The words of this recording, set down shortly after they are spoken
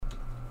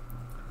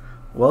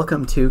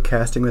Welcome to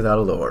Casting Without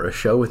a Lore, a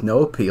show with no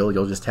appeal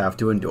you'll just have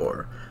to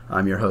endure.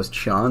 I'm your host,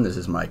 Sean. This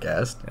is my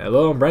guest.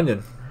 Hello, I'm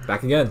Brendan.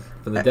 Back again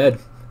from the dead.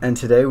 And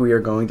today we are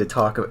going to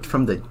talk about,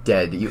 from the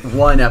dead,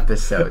 one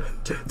episode.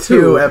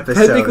 Two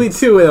episodes. Technically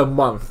two in a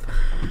month.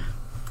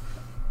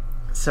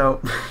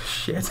 So,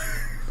 shit.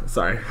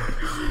 Sorry.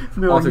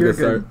 No, Off to a you're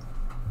good start.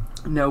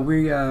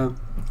 No,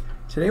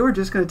 today we're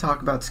just going to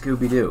talk about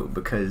Scooby-Doo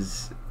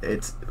because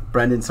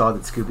Brendan saw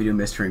that Scooby-Doo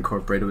Mystery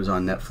Incorporated was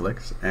on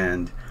Netflix,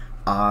 and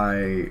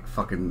I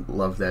fucking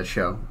loved that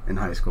show in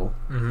high school.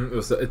 Mm-hmm.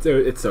 It's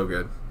so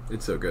good.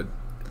 It's so good.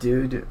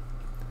 Dude,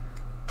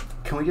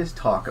 can we just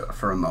talk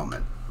for a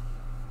moment?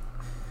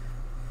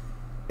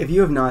 If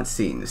you have not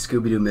seen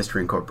Scooby-Doo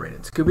Mystery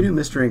Incorporated, Scooby-Doo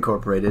Mystery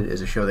Incorporated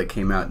is a show that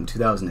came out in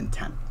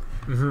 2010.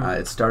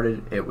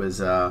 Mm-hmm. It was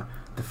the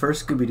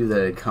first Scooby-Doo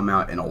that had come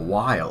out in a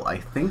while, I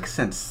think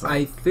since...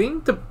 I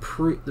think the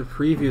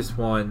previous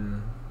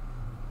one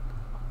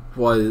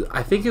was...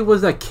 I think it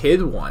was that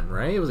kid one,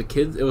 right? It was a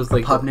kid... It was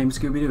like... A pup named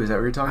Scooby-Doo, is that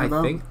what you're talking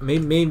about? I think...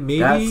 Maybe...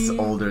 That's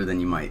older than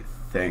you might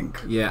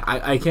think. Yeah,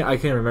 I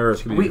can't remember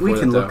Scooby-Doo. We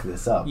can look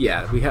this up.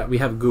 Yeah, we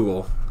have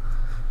Google.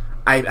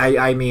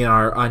 I mean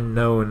our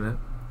unknown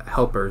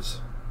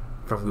helpers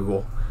from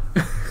Google.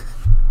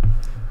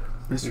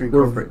 Mystery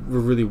Incorporated. We're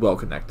really well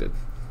connected.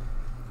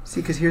 See,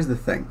 because here's the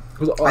thing.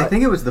 I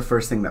think it was the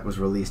first thing that was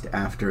released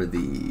after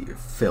the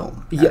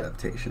film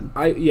adaptation.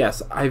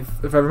 If I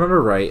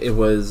remember right, it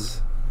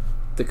was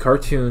the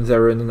cartoons that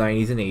were in the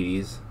 90s and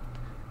 80s,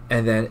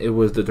 and then it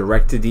was the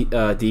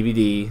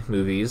direct-to-DVD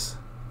movies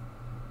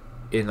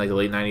in like the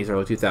late 90s,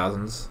 early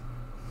 2000s.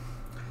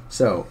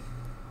 So,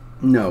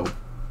 no.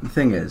 The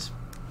thing is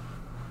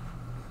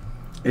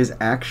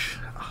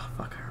actually... Oh,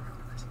 fuck, I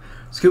remember this.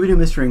 Scooby-Doo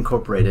Mystery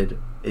Incorporated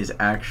is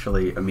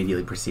actually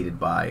immediately preceded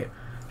by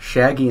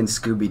Shaggy and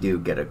Scooby-Doo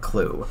Get a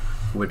Clue,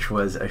 which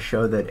was a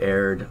show that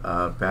aired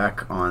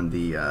back on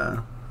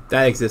the...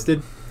 That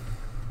existed?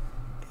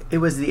 It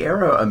was the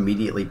era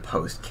immediately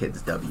post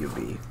Kids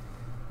WB.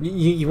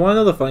 You want to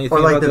know the funny thing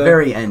or like about the that?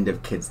 very end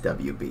of Kids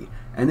WB.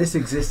 And this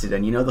existed,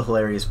 and you know the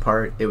hilarious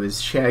part? It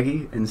was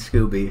Shaggy and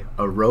Scooby,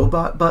 a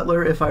robot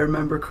butler, if I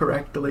remember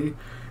correctly,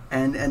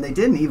 and they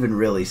didn't even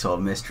really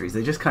solve mysteries.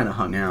 They just kind of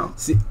hung out.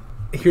 See,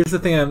 here's the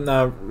thing I'm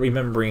not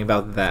remembering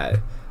about that.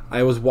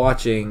 I was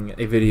watching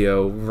a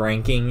video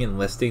ranking and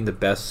listing the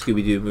best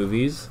Scooby-Doo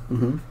movies,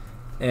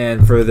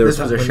 and for this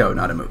was a show,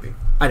 not a movie.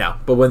 I know,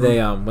 but when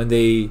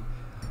they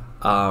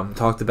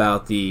talked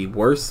about the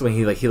worst, when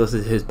he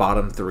listed his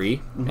bottom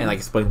three and like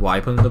explained why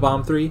he put in the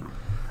bottom three,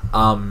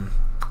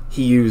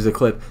 he used a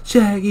clip,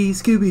 Shaggy,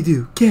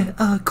 Scooby-Doo, get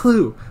a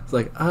clue. It's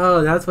like,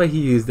 oh, that's why he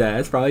used that.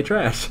 It's probably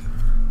trash.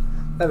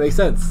 That makes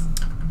sense.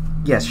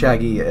 Yes,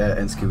 Shaggy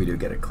and Scooby-Doo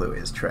Get a Clue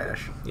is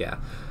trash. Yeah.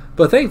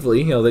 But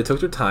thankfully, they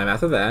took their time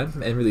after that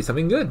and released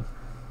something good.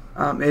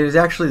 It is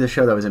actually the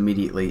show that was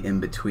immediately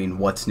in between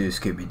What's New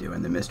Scooby-Doo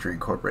and the Mystery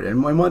Incorporated.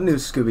 And when What's New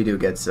Scooby-Doo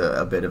gets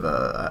a bit of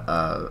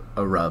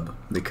a rub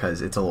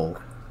because it's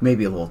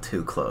maybe a little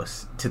too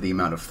close to the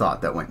amount of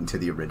thought that went into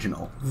the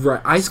original.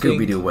 Right.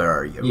 Scooby-Doo, Where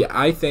Are You? Yeah,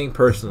 I think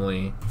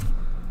personally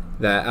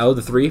that out of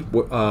the three,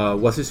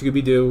 What's New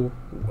Scooby-Doo,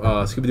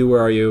 Scooby-Doo,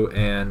 Where Are You,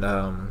 and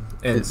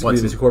Scooby-Doo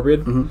Mystery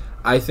Incorporated,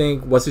 I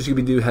think What's New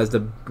Scooby-Doo has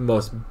the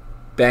most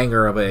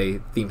banger of a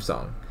theme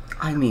song.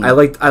 I mean, I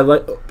like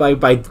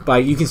by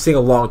you can sing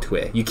along to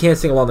it. You can't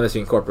sing along to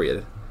Mystery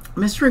Incorporated.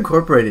 Mystery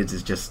Incorporated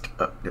is just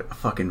a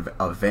fucking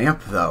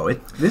vamp, though.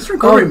 Mystery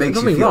Incorporated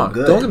makes you feel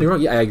good. Don't get me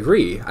wrong. Yeah, I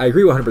agree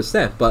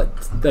 100%.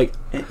 But like,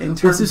 in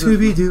terms of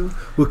Scooby-Doo,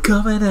 we're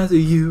coming after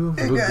you.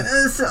 I got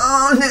us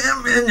on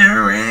him in the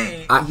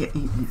rain.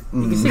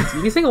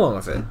 You can sing along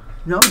with it.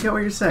 No, I get what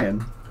you're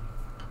saying.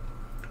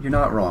 You're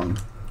not wrong.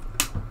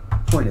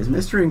 Point is,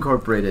 Mystery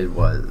Incorporated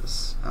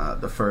was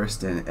the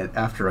first, and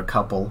after a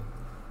couple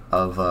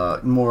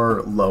of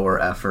more lower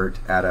effort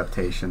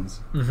adaptations,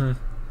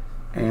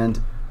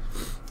 and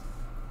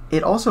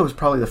it also was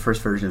probably the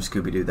first version of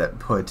Scooby-Doo that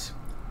put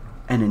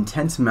an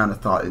intense amount of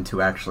thought into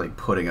actually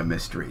putting a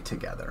mystery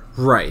together.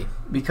 Right.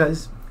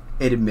 Because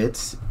it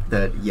admits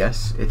that,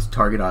 yes, its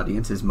target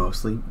audience is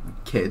mostly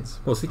kids.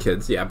 Mostly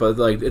kids, yeah, but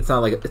like it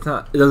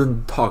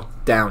doesn't talk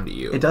down to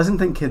you. It doesn't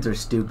think kids are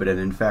stupid, and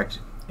in fact,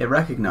 it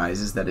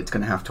recognizes that it's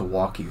going to have to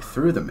walk you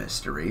through the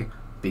mystery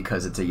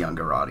because it's a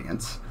younger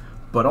audience.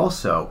 But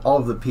also, all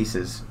of the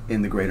pieces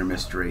in the greater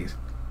mystery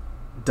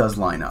does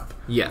line up.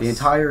 Yes. The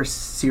entire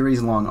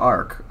series-long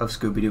arc of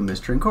Scooby-Doo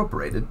Mystery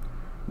Incorporated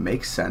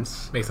makes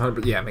sense. Makes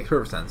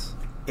perfect sense.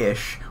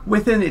 Ish.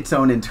 Within its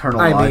own internal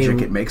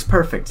logic, it makes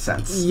perfect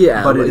sense.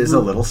 Yeah. But it is a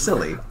little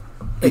silly.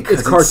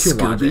 It's cartoon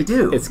logic.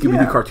 Scooby-Doo. It's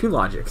Scooby-Doo cartoon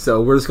logic, so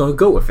we're just going to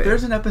go with it.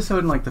 There's an episode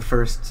in like the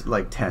first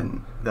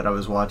 10 that I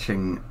was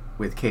watching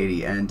with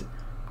Katie, and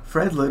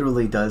Fred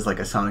literally does like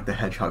a Sonic the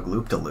Hedgehog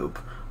loop-de-loop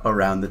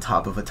around the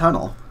top of a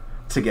tunnel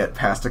to get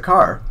past a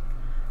car.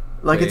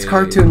 Like, it's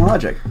cartoon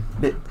logic.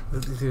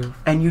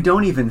 And you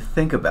don't even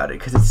think about it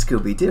because it's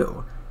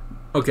Scooby-Doo.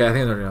 Okay, I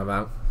think I know what you're talking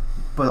about.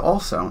 But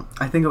also,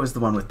 I think it was the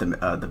one with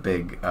the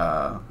big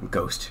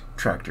ghost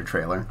tractor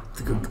trailer.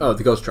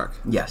 The ghost truck.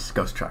 Yes,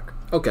 ghost truck.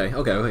 Okay.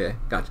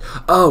 Gotcha.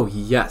 Oh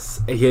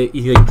yes, they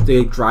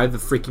drive the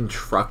freaking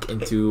truck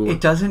into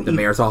the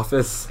mayor's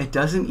office. It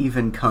doesn't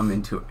even come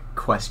into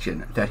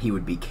question that he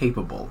would be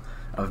capable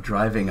of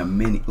driving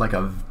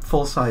a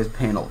full-size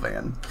panel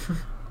van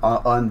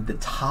on the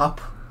top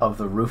of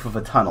the roof of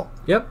a tunnel.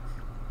 Yep.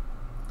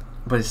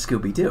 But it's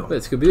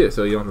Scooby-Doo.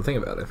 So you don't have to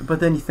think about it. But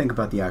then you think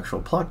about the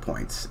actual plot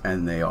points,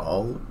 and they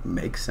all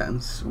make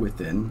sense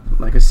within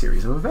like a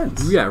series of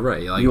events. Yeah,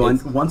 right.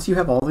 Like once you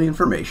have all the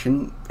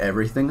information,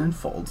 everything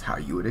unfolds how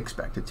you would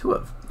expect it to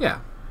have.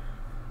 Yeah.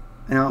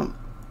 Now,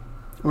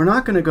 we're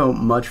not going to go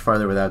much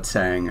farther without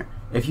saying,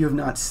 if you have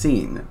not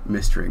seen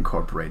Mystery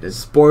Incorporated...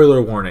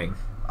 Spoiler warning.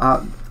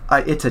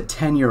 It's a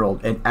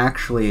 10-year-old, and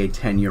actually a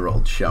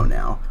 10-year-old show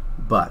now.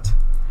 But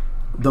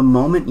the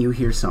moment you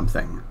hear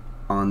something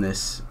on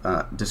this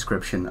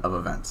description of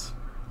events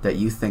that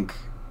you think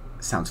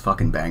sounds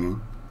fucking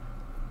banging,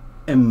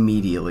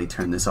 immediately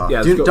turn this off.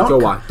 Yeah, go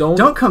watch.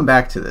 Don't come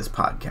back to this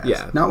podcast.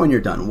 Yeah. Not when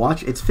you're done.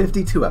 Watch. It's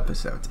 52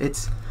 episodes.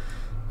 It's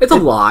a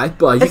lot,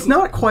 but it's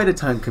not quite a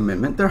time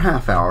commitment. They're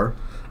half hour.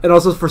 And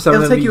also for some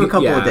of them, it'll take you a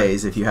couple of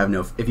days if you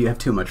have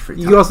too much free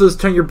time. You can also just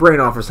turn your brain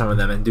off for some of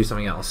them and do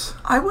something else.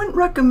 I wouldn't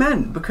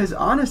recommend, because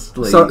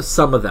honestly,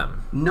 some of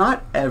them.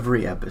 Not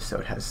every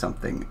episode has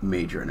something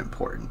major and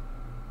important,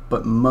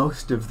 but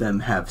most of them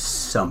have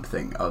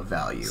something of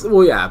value.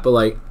 Well, yeah, but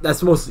like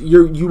that's most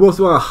you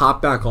mostly want to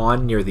hop back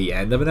on near the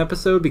end of an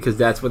episode, because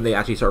that's when they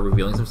actually start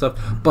revealing some stuff.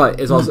 But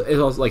it's also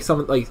like some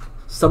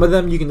of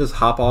them you can just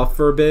hop off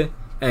for a bit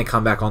and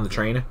come back on the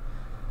train.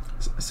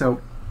 So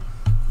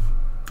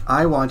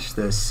I watched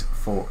this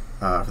for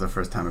the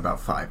first time about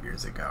 5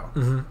 years ago.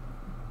 Mm-hmm.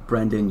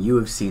 Brendan, you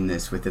have seen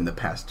this within the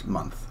past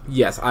month.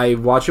 Yes, I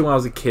watched it when I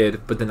was a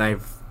kid, but then I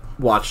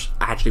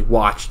actually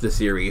watched the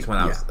series when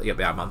I was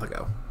about a month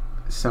ago.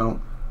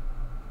 So,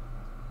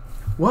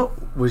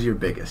 what was your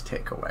biggest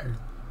takeaway?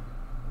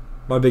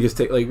 My biggest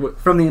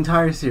from the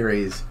entire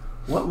series,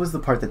 what was the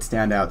part that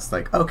stand out? It's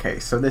like, okay,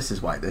 so this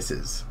is why this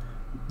is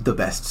the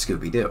best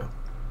Scooby-Doo.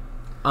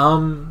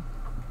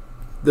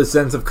 The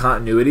sense of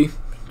continuity.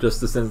 Just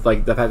the sense,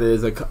 like the fact that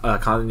there's a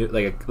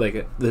continuity,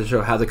 like the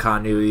show has a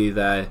continuity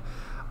that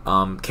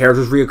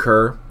characters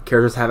reoccur,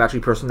 characters have actually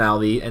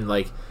personality, and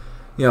like,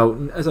 you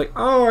know, it's like,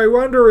 oh, I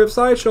wonder if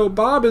Sideshow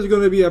Bob is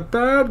going to be a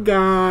bad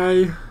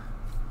guy.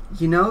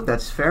 You know,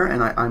 that's fair,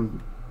 and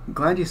I'm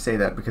glad you say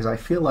that, because I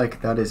feel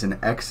like that is an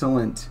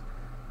excellent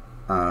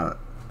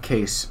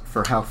case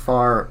for how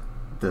far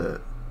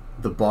the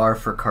bar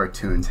for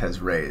cartoons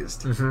has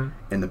raised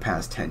in the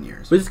past 10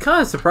 years. Which is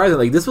kind of surprising.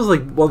 Like, this was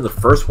like one of the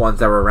first ones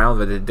that were around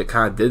that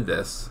kind of did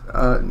this.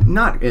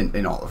 Not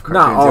in all of cartoons.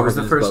 Not all it was cartoons,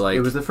 the first. but like,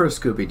 it was the first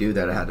Scooby-Doo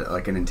that had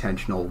like an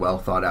intentional, well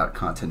thought out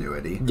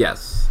continuity.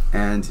 Yes,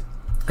 and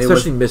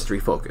especially mystery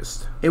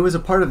focused. It was a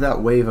part of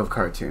that wave of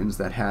cartoons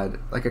that had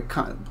like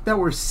that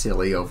were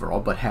silly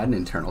overall, but had an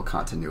internal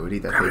continuity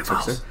that Gravity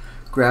Falls.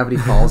 Gravity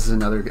Falls is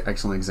another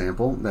excellent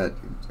example that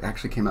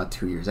actually came out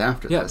 2 years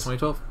after this. Yeah,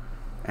 2012.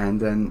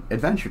 And then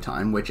Adventure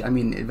Time, which, I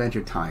mean,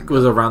 Adventure Time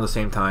was around the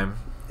same time.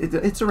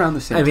 It's around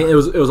the same time. I mean, it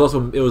was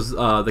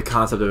the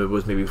concept of it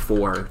was maybe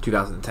before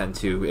 2010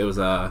 too. It was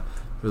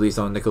released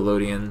on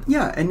Nickelodeon.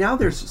 Yeah, and now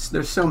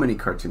there's so many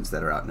cartoons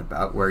that are out and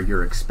about where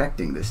you're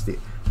expecting this. There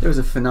was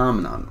a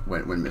phenomenon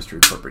when Mystery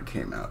Incorporated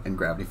came out and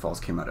Gravity Falls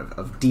came out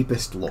of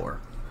deepest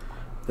lore,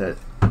 that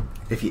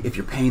if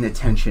you're paying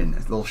attention, a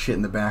little shit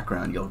in the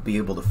background, you'll be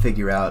able to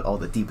figure out all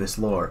the deepest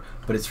lore.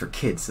 But it's for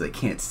kids, so they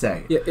can't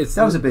say. Yeah,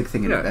 that was a big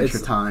thing in Adventure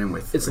Time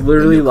with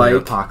literally the like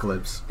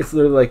apocalypse. It's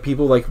literally like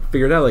people like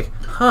figured out like,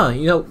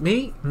 you know,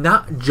 maybe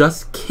not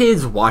just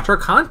kids watch our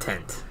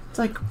content. It's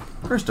like,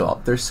 first of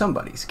all, there's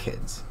somebody's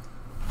kids,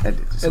 and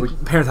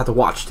parents have to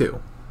watch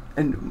too.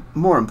 And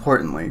more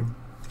importantly,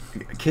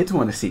 kids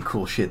want to see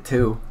cool shit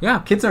too. Yeah,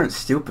 kids aren't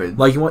stupid.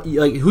 Like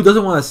who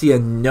doesn't want to see a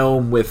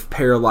gnome with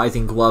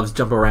paralyzing gloves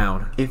jump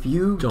around? If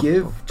you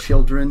give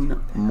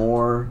children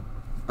more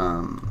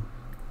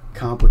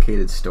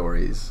complicated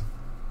stories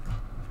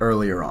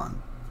earlier on,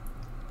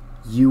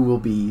 you will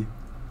be,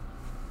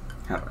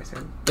 how do I say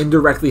it?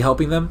 Indirectly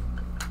helping them?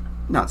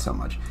 Not so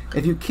much.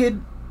 If you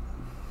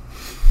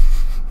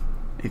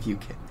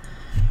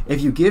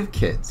give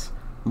kids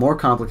more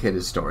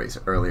complicated stories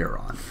earlier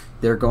on,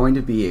 they're going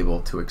to be able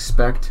to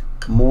expect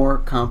more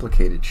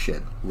complicated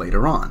shit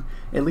later on.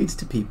 It leads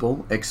to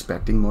people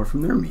expecting more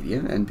from their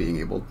media and being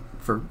able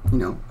for, you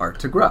know, art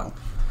to grow.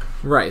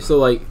 Right. So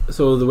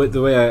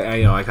the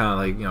way I kind of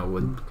like, you know,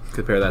 would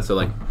compare that. So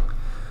like,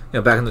 you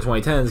know, back in the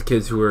 2010s,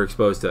 kids who were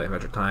exposed to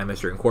Adventure Time,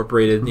 Mystery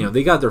Incorporated, you know,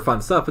 they got their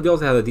fun stuff, but they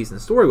also had a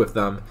decent story with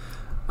them.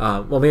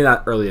 Well, maybe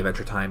not early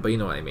Adventure Time, but you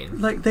know what I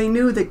mean. Like, they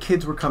knew that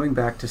kids were coming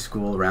back to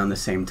school around the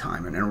same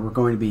time, and we're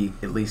going to be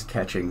at least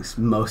catching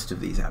most of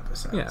these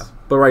episodes. Yeah,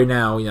 but right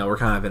now, you know, we're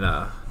kind of in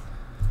a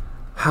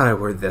how do I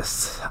word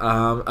this?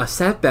 A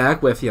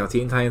setback with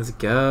Teen Titans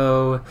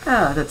Go.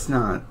 That's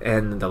not.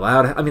 And the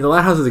Loud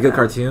House is a good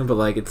cartoon, but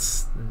like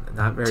it's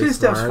not very. Two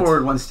smart. steps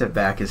forward, one step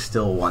back is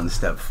still one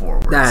step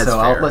forward. That's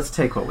fair. Let's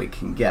take what we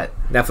can get.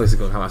 Netflix is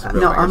going to come out with some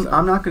real No,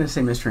 I'm not going to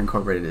say Mystery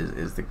Incorporated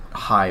is the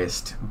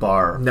highest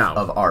bar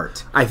of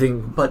art. I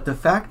think, but the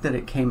fact that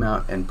it came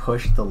out and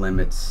pushed the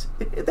limits,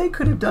 they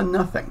could have done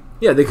nothing.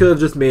 Yeah, they could have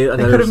just made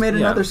another. They could have made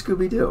another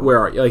Scooby-Doo. Where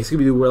are like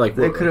Scooby-Doo? Where like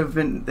they could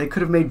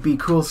have made Be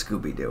Cool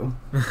Scooby-Doo.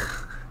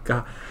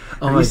 God,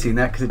 have you seen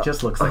that? Because it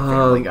just looks like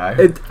Family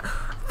Guy.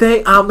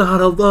 I'm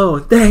not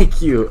alone.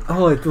 Thank you.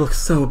 Oh, it looks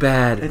so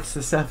bad. It's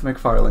the Seth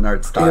MacFarlane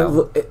art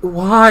style.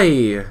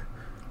 Why?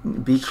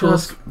 Be cool.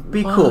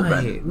 Be cool,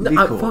 Ben. Be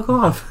cool. Fuck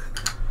off.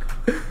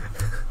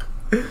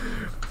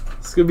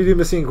 Scooby-Doo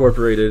Mystery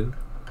Incorporated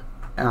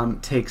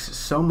takes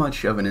so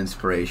much of an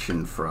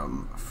inspiration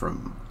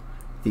from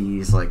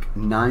these like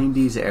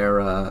 90s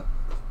era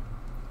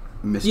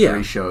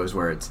mystery shows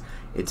where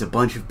it's a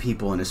bunch of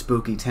people in a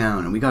spooky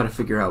town and we got to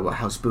figure out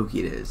how spooky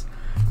it is.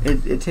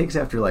 It takes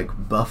after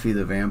like Buffy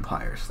the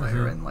Vampire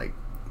Slayer and like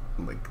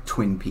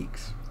Twin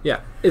Peaks.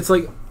 Yeah, it's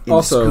like in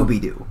also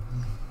Scooby-Doo.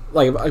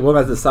 Like going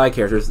back to the side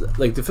characters,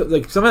 like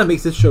something that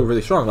makes this show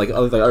really strong. Like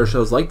other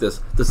shows like this,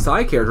 the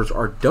side characters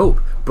are dope.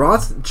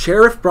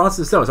 Sheriff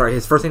Bronson Stone. Sorry,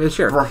 his first name is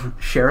Sheriff.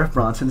 Sheriff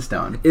Bronson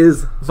Stone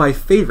is my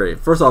favorite.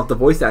 First off, the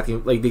voice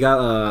acting, like they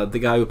got the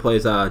guy who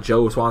plays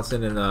Joe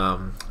Swanson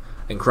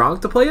and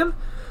Kronk to play him.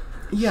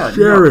 Yeah,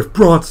 Sheriff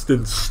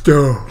Bronson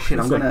Stone. Shit,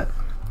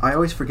 I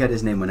always forget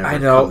his name whenever it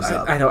comes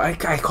up. I know. I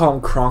call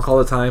him Kronk all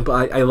the time,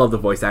 but I love the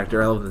voice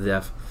actor. I love the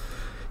deaf.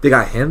 They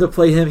got him to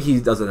play him.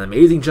 He does an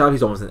amazing job.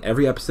 He's almost in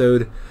every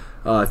episode.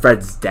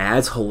 Fred's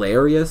dad's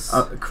hilarious.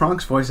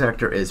 Kronk's voice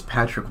actor is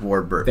Patrick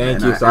Warburton.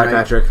 Thank you. Sorry,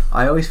 Patrick.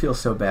 I always feel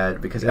so bad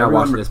because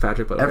everyone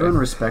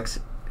respects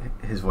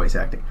his voice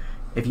acting.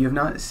 If you have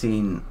not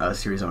seen a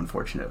series of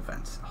unfortunate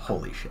events,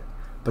 holy shit.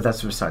 But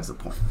that's besides the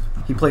point.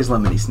 He plays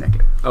Lemony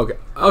Snicket.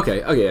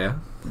 Okay, yeah.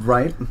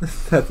 Right?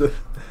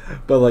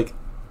 But like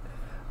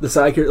the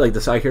side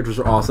characters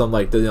are awesome.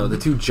 Like the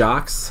two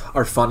jocks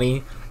are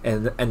funny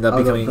and end up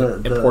becoming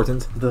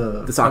important.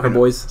 The soccer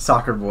boys.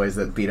 Soccer boys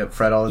that beat up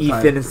Fred all the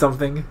time. Ethan and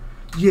something.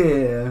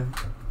 Yeah.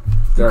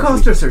 You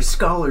cost us our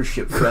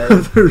scholarship, Fred.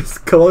 Their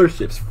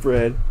scholarships,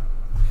 Fred.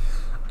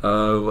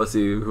 Let's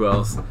see, who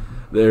else?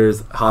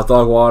 There's Hot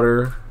Dog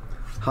Water.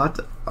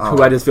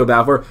 Who I just feel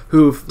bad for.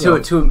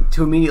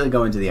 To immediately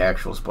go into the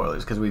actual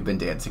spoilers, because we've been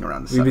dancing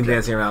around the subject. We've been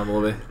dancing around a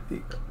little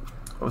bit.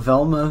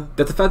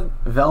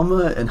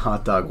 Velma and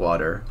Hot Dog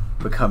Water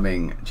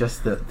becoming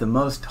just the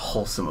most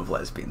wholesome of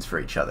lesbians for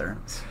each other.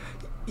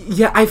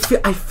 Yeah, I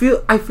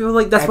feel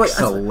like that's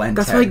excellent.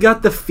 That's why I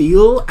got the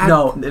feel.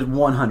 No, it's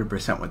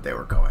 100% what they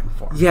were going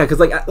for. Yeah,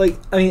 because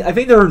I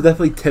think they were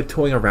definitely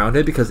tiptoeing around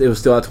it because it was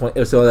still at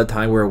that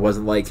time where it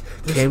wasn't like,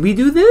 can we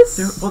do this?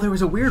 There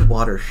was a weird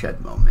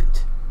watershed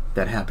moment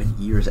that happened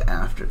years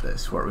after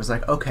this where it was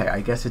like, okay,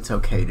 I guess it's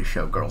okay to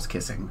show girls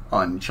kissing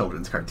on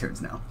children's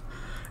cartoons now.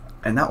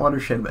 And that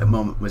watershed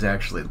moment was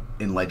actually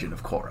in Legend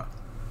of Korra.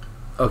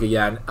 Okay,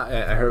 yeah, I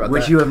heard about that.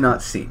 Which you have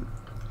not seen.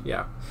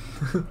 Yeah.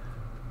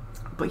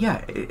 But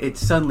yeah, it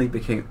suddenly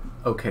became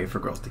okay for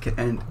girls to kiss.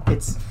 And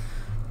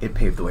it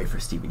paved the way for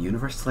Steven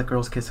Universe to let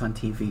girls kiss on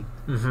TV.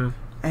 Mm-hmm.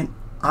 And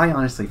I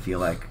honestly feel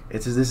like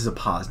this is a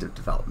positive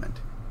development.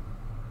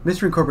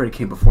 Mystery Incorporated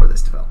came before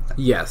this development.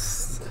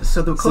 Yes.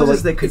 So the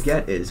closest they could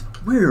get is,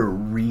 we're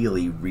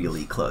really,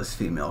 really close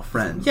female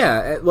friends.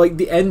 Yeah, like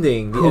the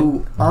ending.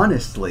 Who,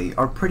 honestly,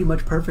 are pretty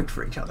much perfect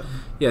for each other.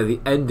 Yeah, the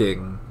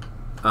ending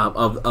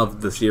of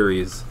the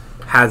series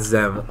has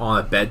them on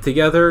a bed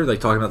together,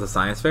 like talking about the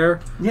science fair.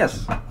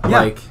 Yes.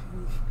 Like,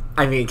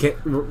 I mean,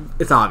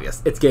 it's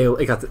obvious. It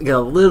got a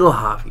little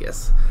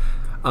obvious.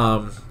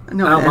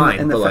 No, I don't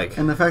mind, but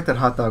and the fact that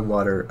Hot Dog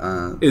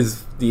Water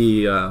is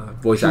the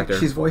voice actor.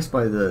 She's voiced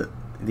by the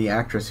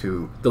actress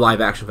the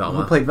live action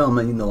Velma, who played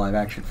Velma in the live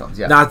action films.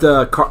 Yeah, not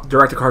the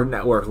direct to Cartoon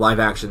Network live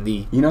action.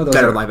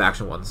 Better live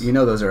action ones. You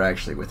know those are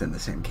actually within the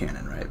same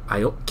canon, right?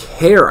 I don't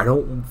care. I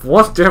don't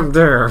want them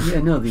there.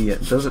 Yeah, no,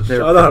 those are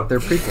Shut up. They're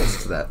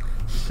prequels to that.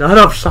 Shut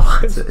up,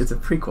 Sean. It's a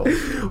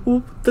prequel.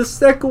 Well, the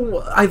second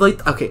one, I like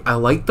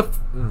the.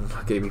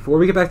 Okay, before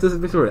we get back to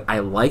this story, I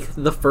like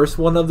the first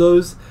one of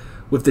those.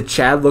 With the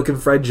Chad-looking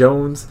Fred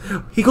Jones.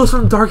 He goes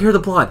from dark hair to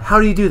blonde. How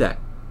do you do that?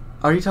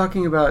 Are you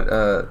talking about...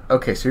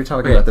 okay, so you're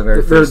talking about the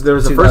very first... There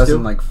was the first two.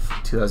 Like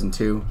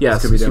 2002? Yeah,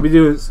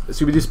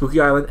 Scooby-Doo Spooky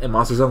Island and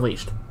Monsters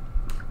Unleashed.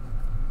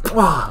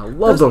 Wow, I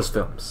love those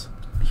films.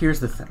 Here's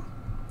the thing.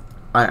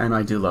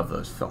 I do love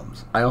those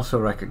films. I also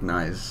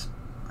recognize...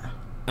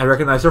 I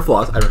recognize their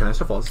flaws.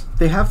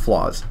 They have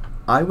flaws.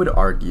 I would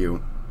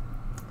argue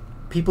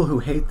people who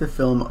hate the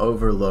film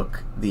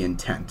overlook the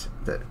intent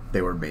that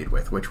they were made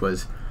with, which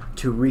was...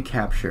 to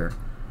recapture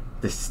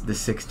the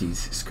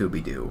 60s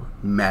Scooby-Doo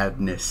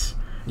madness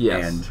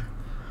and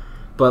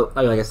But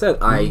like I said,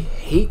 I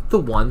hate the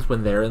ones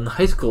when they're in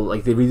high school.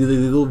 Like they do the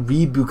little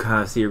reboot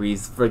kind of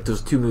series for like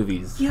those 2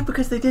 movies. Yeah,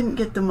 because they didn't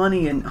get the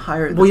money and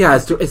hire. Well, yeah,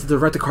 it's a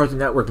direct to Cartoon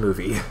Network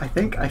movie. I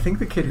think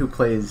the kid who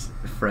plays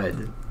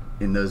Fred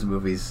in those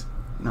movies,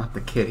 not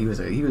the kid. He was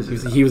a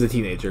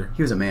teenager.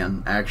 He was a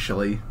man,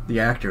 actually.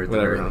 The actor at the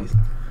very least,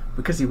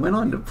 because he went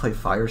on to play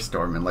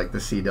Firestorm in like the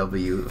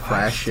CW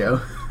Flash show.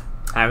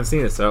 I haven't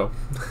seen it, so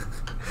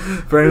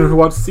for anyone who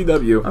watches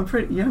CW, I'm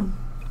pretty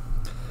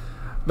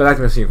But back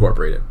to Mystery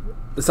Incorporated.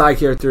 The side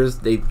characters,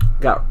 they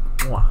got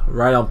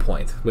right on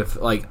point with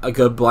like a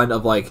good blend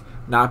of like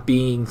not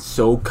being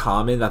so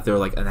common that they're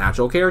like a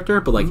natural character,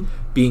 but like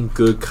being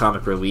good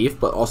comic relief,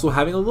 but also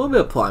having a little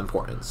bit of plot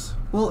importance.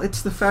 Well,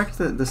 it's the fact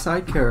that the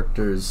side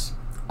characters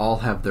all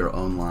have their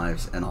own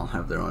lives and all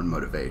have their own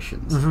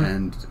motivations,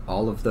 and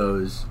all of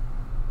those,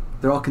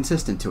 they're all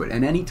consistent to it.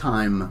 And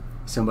anytime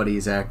somebody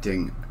is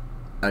acting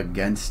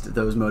against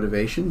those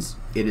motivations,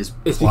 it's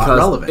plot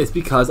relevant. It's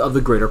because of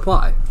the greater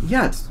plot.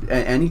 Yeah,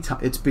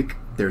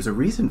 there's a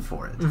reason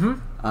for it.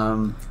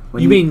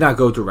 You may not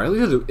go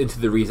directly into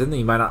the reason, and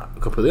you might not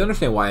completely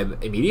understand why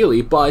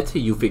immediately, but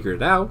you figure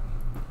it out.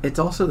 It's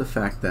also the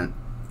fact that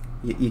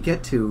you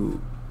get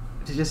to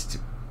just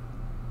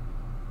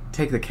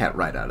take the cat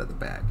right out of the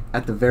bag.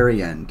 At the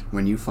very end,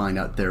 when you find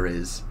out there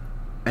is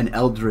an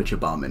eldritch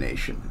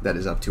abomination that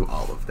is up to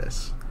all of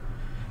this,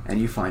 and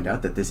you find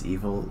out that this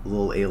evil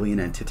little alien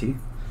entity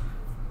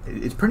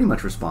is pretty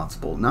much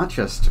responsible, not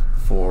just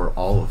for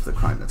all of the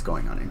crime that's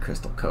going on in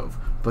Crystal Cove,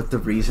 but the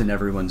reason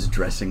everyone's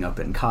dressing up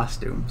in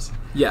costumes.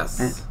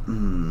 Yes.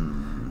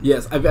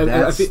 Yes.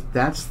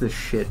 That's the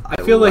shit.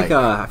 I feel like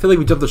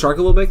we jumped the shark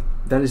a little bit.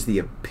 That is the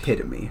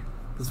epitome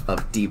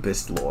of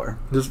deepest lore.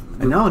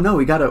 No,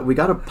 we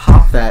gotta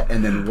pop that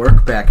and then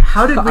work back.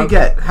 How did we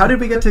get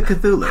to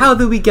Cthulhu? How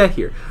did we get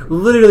here?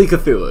 Literally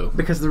Cthulhu.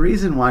 Because the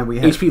reason why we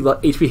have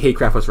HP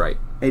Hatecraft was right.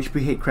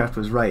 HP Hatecraft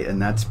was right,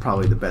 and that's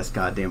probably the best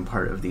goddamn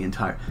part of the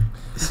entire.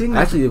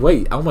 Actually,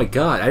 wait. Oh my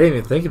god, I didn't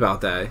even think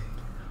about that.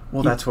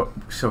 Well,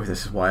 so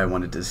this is why I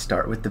wanted to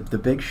start with the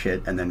big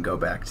shit and then go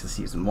back to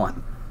season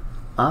 1.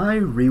 I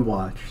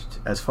rewatched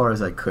as far as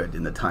I could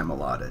in the time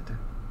allotted,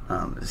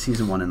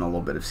 season 1 and a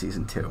little bit of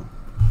season 2.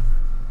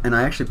 And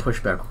I actually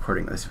pushed back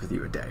recording this with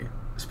you a day,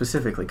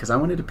 specifically because I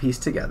wanted to piece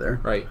together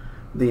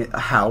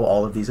how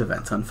all of these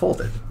events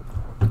unfolded.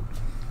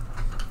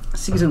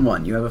 Season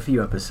 1, you have a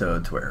few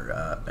episodes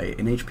where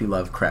an H.P.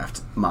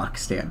 Lovecraft mock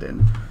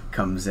stand-in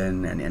comes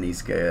in, and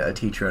he's a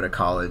teacher at a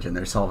college, and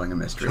they're solving a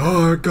mystery.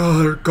 The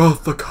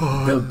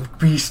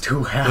beast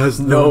who has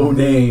no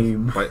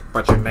name.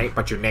 But you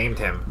named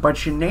him.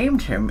 But you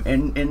named him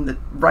in the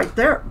right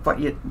there. But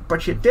you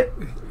did.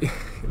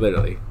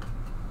 Literally.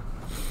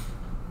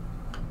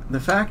 The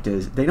fact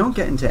is, they don't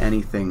get into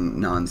anything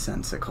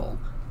nonsensical,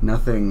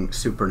 nothing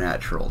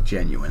supernatural,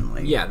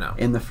 genuinely. Yeah, no.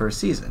 In the first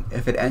season,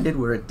 if it ended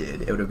where it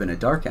did, it would have been a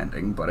dark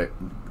ending. But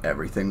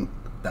everything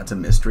that's a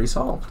mystery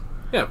solved.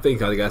 Yeah, thank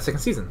God they got a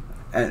second season.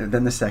 And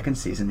then the second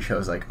season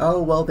shows like,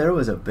 oh well, there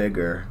was a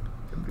bigger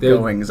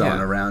goings on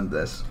around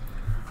this.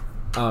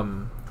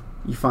 You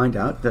find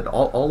out that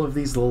all of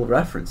these little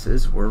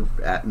references were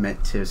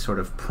meant to sort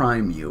of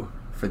prime you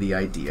for the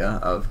idea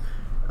of.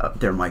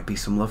 There might be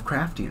some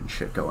Lovecraftian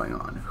shit going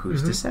on.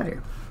 Who's to say?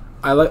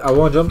 I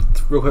want to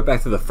jump real quick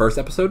back to the first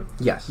episode.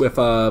 Yes. With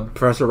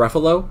Professor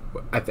Ruffalo.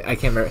 I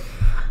can't remember.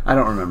 I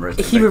don't remember his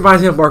name. He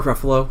reminds me of Mark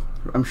Ruffalo.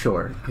 I'm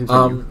sure.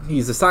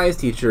 He's a science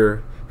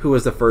teacher who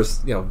was the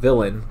first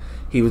villain.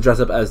 He was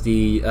dressed up as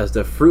the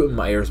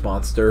Fruitenmeyer's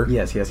monster.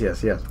 Yes.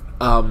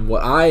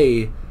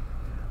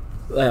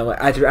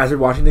 After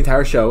watching the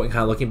entire show and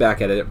kind of looking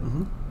back at it,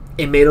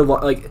 it made a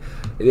lot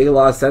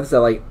of sense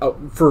that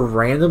for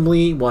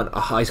randomly when a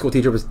high school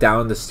teacher was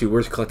down in the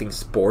sewers collecting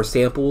spore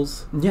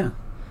samples. Yeah.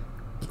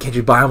 Can't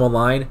you buy them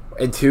online?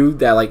 And 2,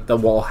 that the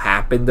wall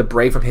happened to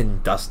break from him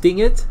dusting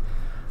it.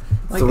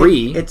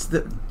 3,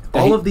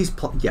 of these.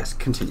 Yes,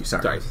 continue.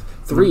 Sorry.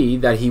 3,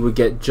 that he would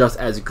get just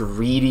as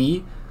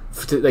greedy.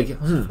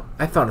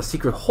 I found a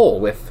secret hole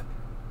with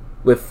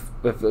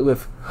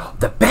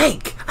the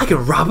bank. I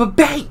can rob a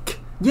bank.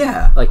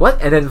 Yeah.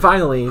 What? And then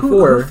finally,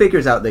 4... Who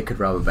figures out they could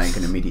rob a bank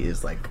and immediately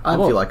is like, I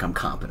feel like I'm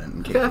competent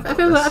and capable I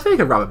feel I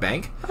can rob a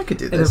bank. I could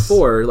do this. And then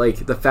 4,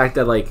 the fact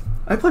that,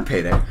 I play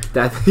Payday.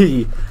 That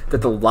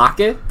the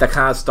locket that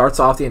kind of starts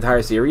off the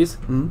entire series,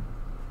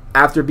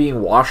 after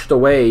being washed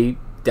away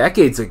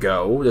decades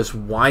ago, just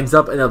winds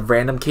up in a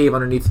random cave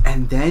underneath.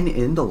 And then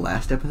in the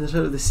last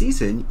episode of the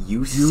season,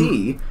 you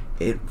see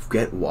it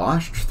get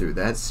washed through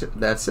that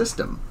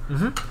system.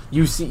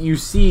 You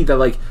see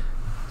that,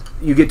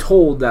 you get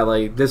told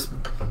that this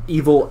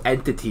evil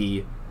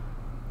entity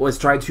was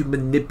trying to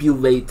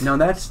manipulate. No,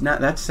 that's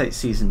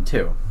season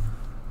 2.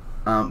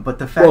 But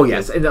the fact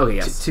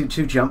is,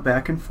 to jump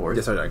back and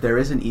forth, there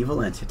is an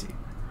evil entity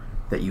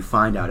that you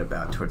find out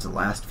about towards the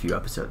last few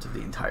episodes of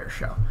the entire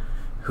show,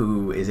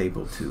 who is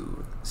able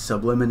to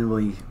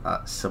subliminally,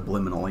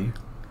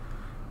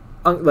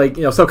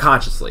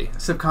 subconsciously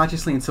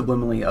and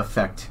subliminally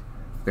affect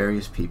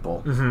various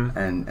people,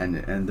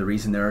 and the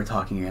reason there are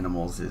talking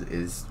animals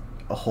is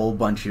a whole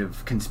bunch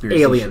of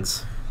conspiracy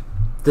aliens.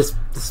 This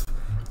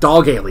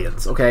dog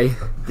aliens, okay?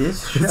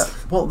 This show,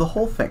 well, the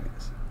whole thing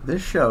is,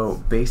 this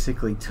show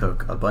basically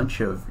took a bunch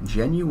of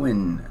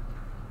genuine,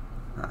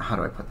 how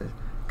do I put this,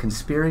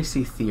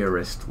 conspiracy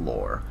theorist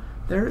lore.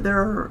 There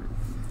are,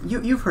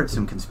 you've heard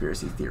some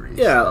conspiracy theories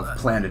of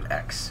Planet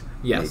X.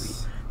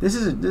 Yes. Maybe. This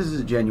is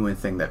a genuine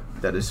thing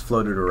that has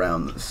floated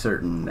around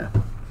certain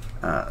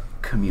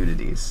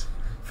communities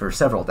for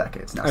several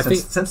decades now,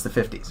 since the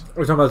 50s.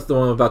 We're talking about the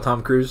one about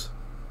Tom Cruise?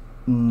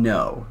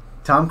 No.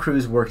 Tom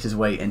Cruise worked his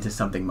way into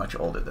something much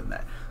older than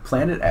that.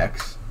 Planet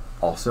X,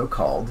 also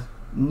called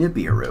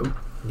Nibiru.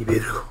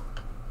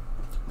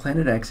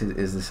 Planet X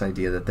is this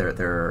idea that there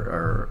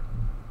are...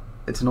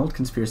 It's an old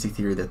conspiracy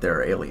theory that there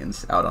are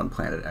aliens out on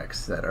Planet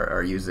X that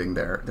are using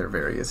their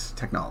various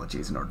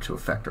technologies in order to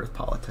affect Earth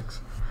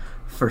politics.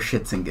 For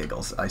shits and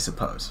giggles, I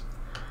suppose.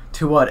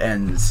 To what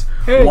ends?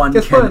 Hey,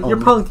 guess what? You're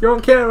punked. You're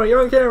on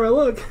camera.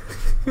 Look.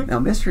 Now,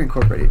 Mystery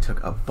Incorporated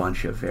took a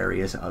bunch of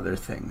various other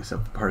things, a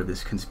part of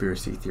this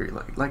conspiracy theory,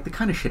 like the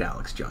kind of shit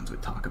Alex Jones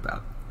would talk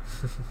about,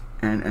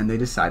 and they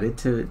decided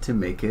to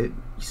make it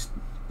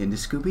into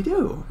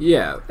Scooby-Doo.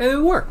 Yeah, and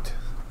it worked.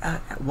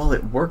 Well,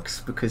 it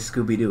works because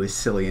Scooby-Doo is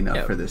silly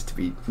enough for this to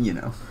be,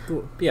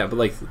 Yeah, but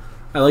like,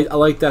 I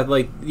like that,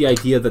 like the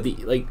idea that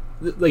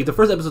the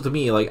first episode to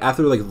me, like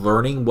after like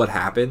learning what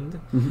happened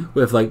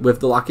with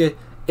the locket.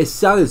 It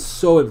sounded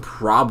so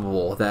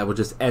improbable that it would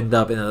just end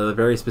up in a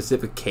very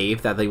specific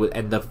cave that they would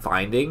end up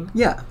finding.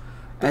 Yeah,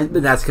 and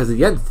that's because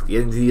the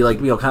entity, like,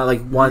 kind of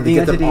like wanted to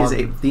get them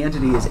on. The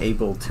entity is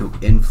able to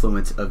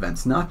influence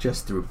events, not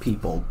just through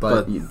people,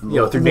 but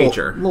through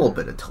nature. A little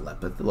bit of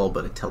telepathy, a little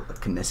bit of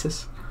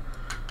telekinesis.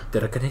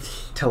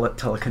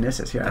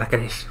 Telekinesis, yeah.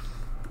 Telekinesis.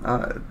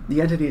 The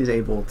entity is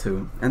able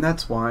to, and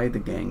that's why the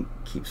gang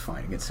keeps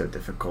finding it so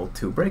difficult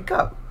to break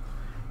up.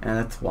 And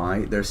that's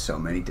why there's so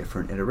many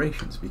different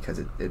iterations, because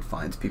it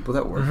finds people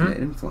that work and it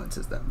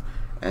influences them.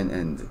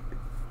 And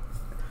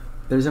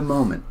there's a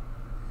moment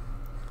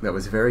that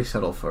was very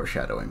subtle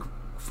foreshadowing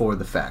for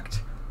the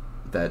fact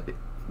that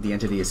the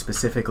entity is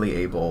specifically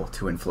able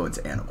to influence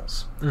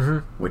animals,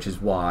 which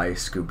is why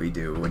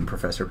Scooby-Doo and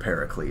Professor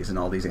Pericles and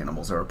all these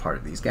animals are a part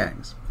of these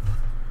gangs.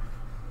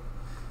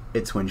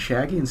 It's when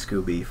Shaggy and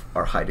Scooby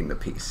are hiding the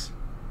piece.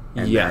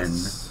 And then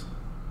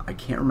I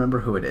can't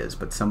remember who it is,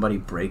 but somebody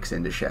breaks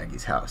into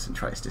Shaggy's house and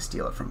tries to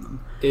steal it from them.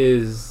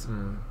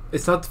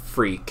 It's not the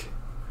Freak.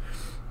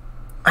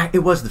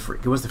 It was the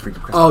Freak. It was the Freak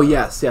of Christmas. Oh,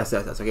 yes.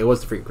 Okay, it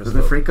was the Freak of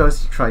Christmas. The Freak goes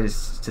to try to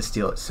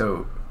steal it,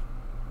 so,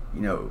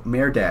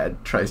 Mayor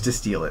Dad tries to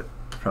steal it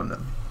from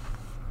them.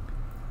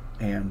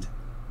 And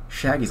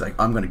Shaggy's like,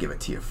 I'm going to give it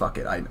to you. Fuck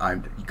it.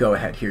 Go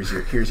ahead. Here's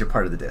your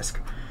part of the disc.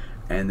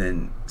 And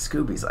then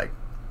Scooby's like,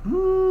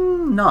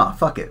 nah,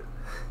 fuck it.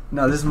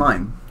 No, this is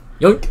mine.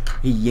 Yoink.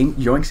 He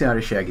yoinks it out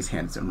of Shaggy's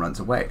hands and runs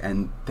away,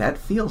 and that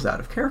feels out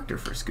of character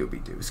for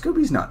Scooby-Doo.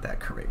 Scooby's not that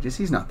courageous.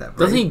 He's not that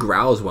brave. Doesn't he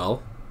growl as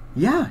well?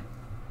 Yeah.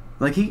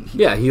 Like he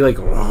like...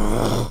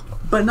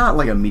 But not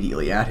like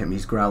immediately at him.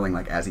 He's growling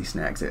like as he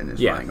snags it and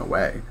is running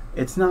away.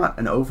 It's not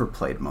an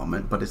overplayed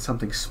moment, but it's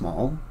something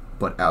small,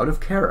 but out of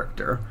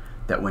character,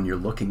 that when you're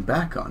looking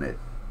back on it,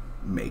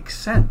 makes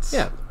sense.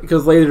 Yeah,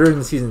 because later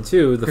in season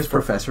 2... Because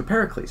Professor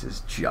Pericles is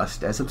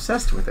just as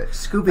obsessed with it.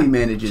 Scooby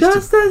manages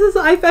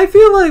I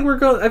feel like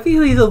I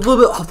feel he's a little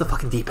bit off the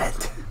fucking deep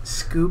end.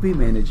 Scooby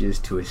manages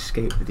to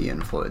escape the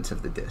influence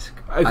of the disc.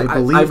 I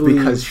believe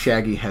because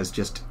Shaggy has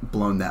just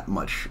blown that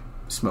much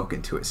smoke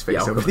into his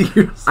face over the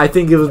years. I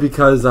think it was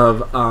because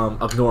of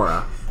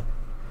Nora.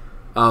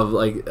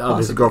 Of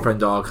his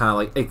girlfriend dog,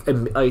 kind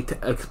of like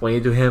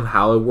explaining to him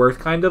how it works,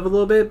 kind of a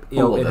little bit,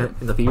 in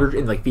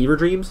the fever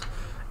dreams.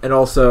 And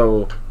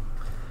also,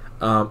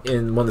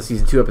 in one of the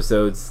season 2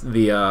 episodes,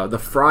 the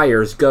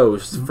Friar's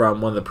ghost from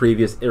one of the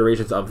previous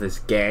iterations of this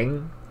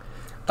gang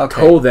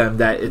told them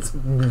that it's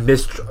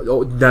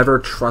never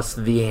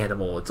trust the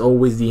animal. It's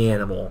always the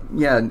animal.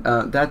 Yeah,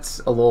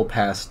 that's a little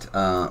past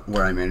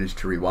where I managed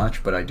to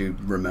rewatch, but I do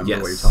remember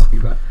what you're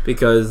talking about.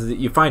 Because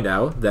you find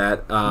out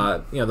that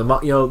you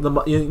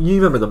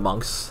remember the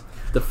monks.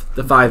 The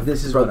 5.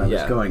 This is what I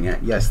was going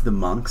at. Yes, the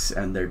monks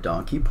and their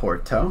donkey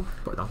Porto.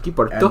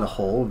 And the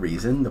whole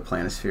reason the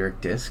planispheric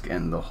disc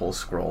and the whole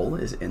scroll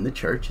is in the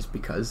church is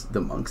because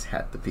the monks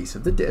had the piece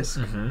of the disc.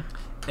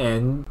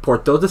 And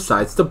Porto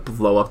decides to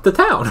blow up the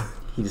town.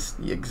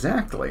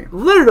 Exactly.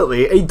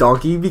 Literally, a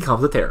donkey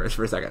becomes a terrorist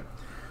for a second.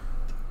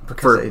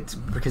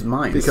 Because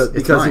mine. Because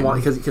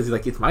he's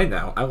like, it's mine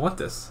now. I want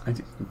this.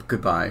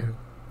 Goodbye.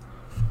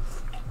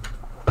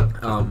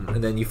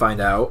 And then you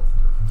find out.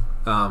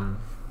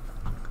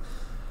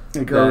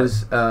 It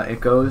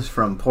goes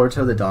from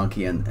Porto the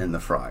donkey and the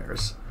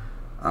friars.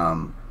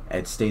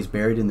 It stays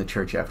buried in the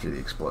church after the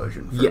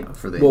explosion.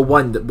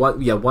 One's in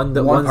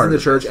the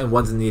church and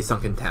one's in the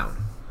sunken town.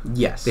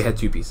 Yes, they had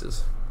 2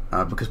 pieces.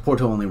 Because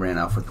Porto only ran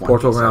off with one.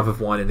 Ran off with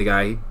one, and the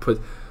guy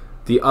put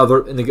the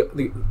other. And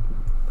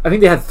I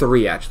think they had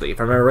 3 actually, if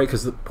I remember right,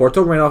 because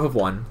Porto ran off with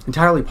one.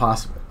 Entirely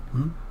possible.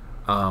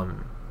 And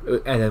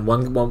then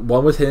one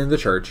was hidden in the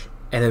church,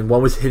 and then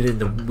one was hidden in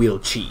the wheel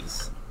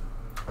cheese.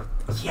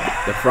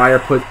 Yeah. The fryer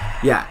put...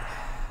 Yeah.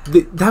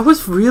 That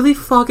was really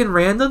fucking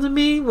random to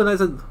me when I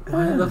said,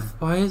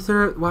 why is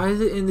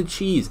it in the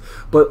cheese?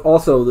 But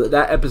also,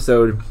 that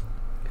episode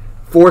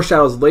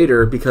foreshadows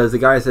later because the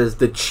guy says,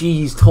 the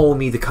cheese told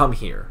me to come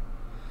here.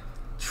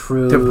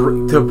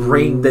 True. To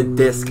bring the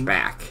disc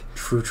back.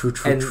 True.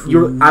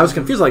 And I was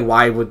confused, like,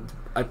 why would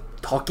a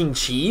talking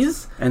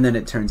cheese? And then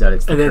it turns out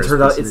it's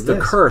the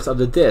curse of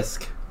the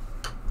disc.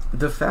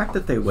 The fact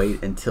that they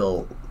wait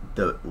until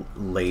the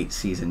late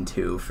season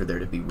 2 for there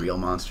to be real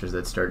monsters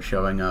that start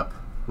showing up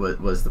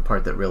was the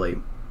part that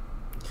really.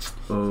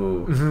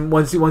 Oh. Mm-hmm.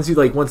 Once because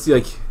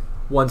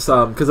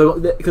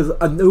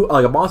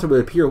a monster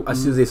would appear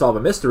as soon as they solve a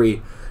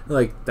mystery,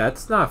 like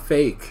that's not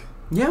fake.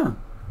 Yeah.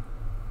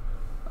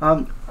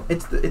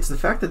 It's the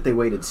fact that they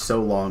waited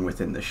so long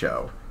within the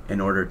show in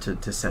order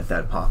to set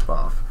that pop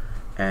off,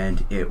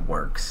 and it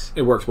works.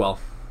 It works well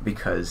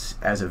because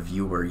as a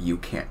viewer, you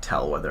can't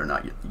tell whether or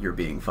not you're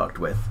being fucked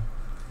with.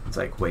 It's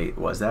like, wait,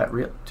 was that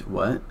real?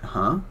 What?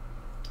 Huh?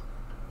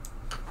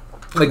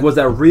 Like, was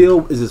that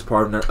real? Is this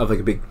part of like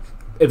a big?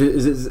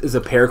 Is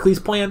a Pericles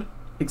plan?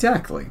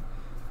 Exactly.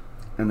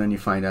 And then you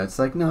find out it's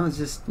like, no, it's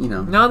just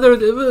No,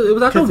 it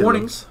was actual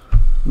warnings.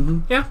 Mm-hmm.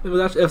 Yeah, it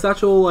was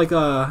actual like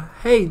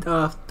hey,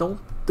 don't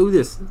do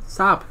this.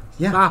 Stop.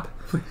 Yeah. Stop.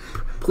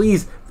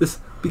 Please,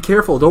 be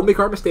careful. Don't make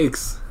our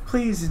mistakes.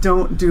 Please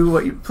don't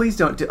do Please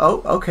don't do.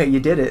 Oh, okay, you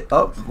did it.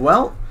 Oh,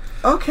 well,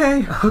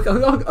 okay.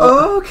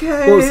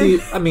 Okay. Well, see,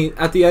 I mean,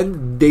 at the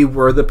end, they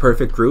were the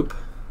perfect group.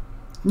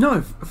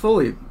 No,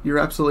 fully. You're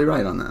absolutely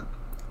right on that.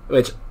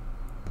 Which,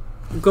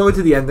 going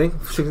to the ending,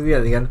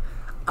 again,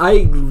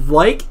 I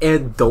like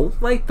and don't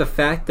like the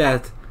fact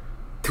that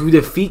to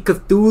defeat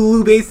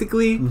Cthulhu,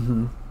 basically,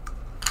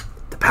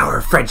 the power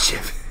of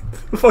friendship.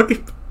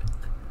 Fucking.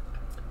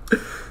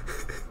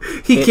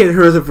 He can't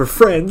hurt us for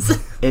friends.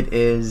 It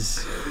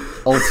is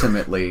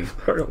ultimately.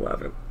 Hard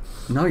 11.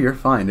 No, you're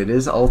fine. It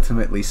is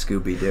ultimately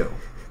Scooby-Doo.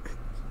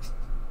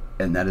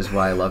 And that is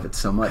why I love it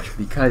so much,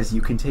 because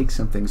you can take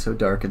something so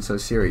dark and so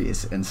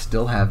serious and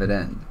still have it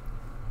end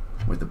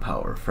with the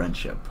power of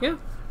friendship. Yeah.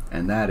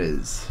 And that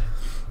is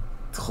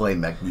très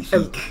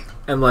magnifique.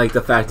 And like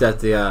the fact that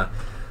they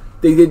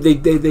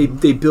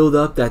build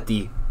up that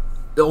the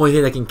only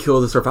thing that can kill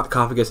the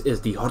sarcophagus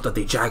is the heart of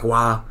the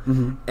jaguar,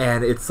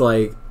 and it's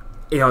like,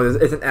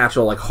 it's an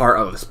actual like heart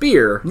of a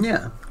spear.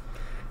 Yeah.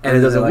 And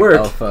it doesn't work.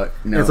 Oh fuck!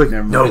 No, it's like,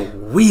 never mind. No,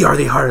 we are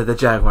the heart of the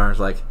jaguar. It's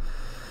like,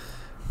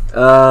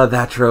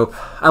 that trope.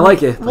 I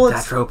like it, but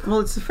that trope. Well,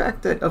 it's the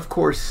fact that of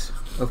course,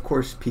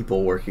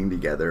 people working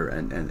together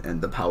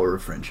and the power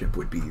of friendship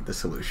would be the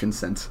solution,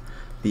 since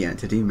the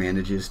entity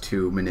manages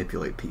to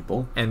manipulate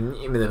people and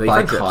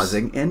by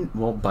causing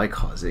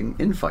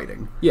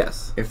infighting.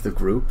 Yes. If the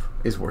group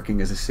is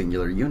working as a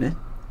singular unit,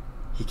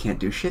 he can't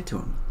do shit to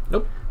him.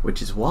 Nope.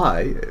 Which is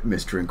why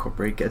Mr.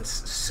 Incorporate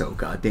gets so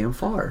goddamn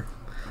far.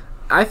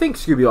 I think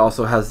Scooby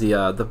also has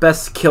the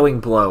best killing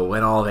blow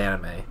in all of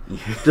anime.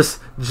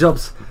 Just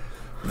jumps,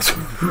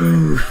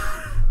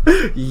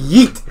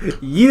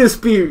 yeet a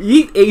spear,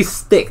 yeet a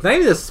stick, not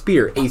even a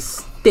spear, a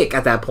stick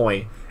at that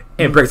point,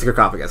 and breaks the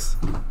sarcophagus.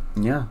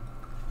 Yeah.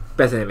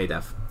 Best anime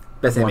death.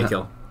 Best anime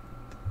kill.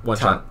 One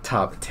shot.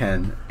 Top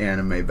 10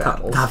 anime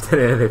battles. Top 10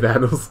 anime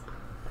battles.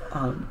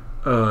 I mean,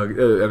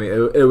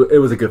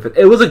 it was a good.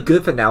 It was a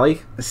good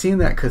finale. Seeing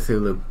that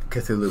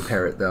Cthulhu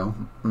parrot though.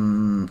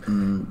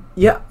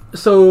 Yeah.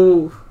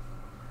 So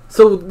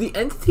the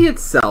entity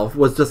itself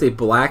was just a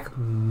black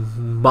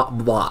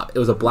blob. It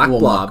was a black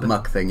blob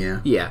muck thing. Yeah.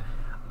 Yeah.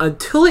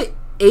 Until it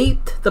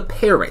ate the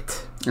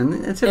parrot. And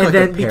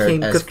then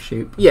became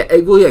shape. Yeah.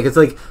 Because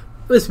like,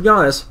 let's be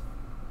honest,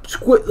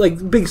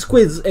 big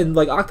squids and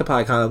like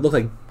octopi kind of look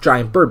like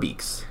giant bird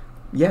beaks.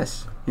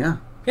 Yes. Yeah.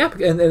 Yeah,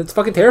 and it's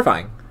fucking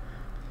terrifying.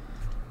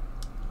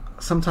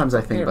 Sometimes I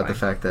think about the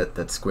fact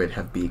that squid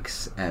have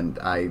beaks, and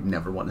I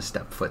never want to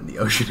step foot in the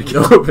ocean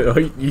again. No,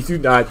 you do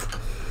not.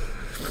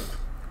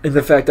 And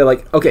the fact that,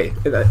 like, okay,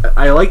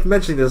 I like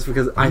mentioning this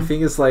because I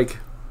think it's like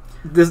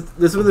this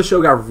is when the show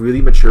got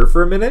really mature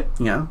for a minute.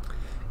 Yeah,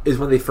 is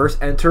when they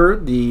first enter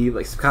the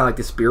kind of like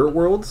the spirit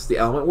worlds, the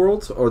element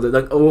worlds, or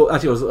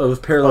actually it was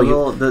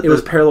parallel. It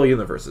was parallel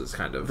universes,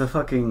 kind of. The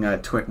fucking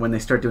when they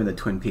start doing the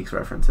Twin Peaks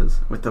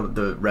references with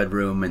the red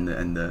room and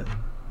the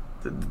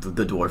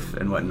dwarf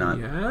and whatnot.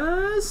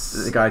 Yes.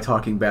 The guy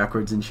talking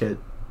backwards and shit.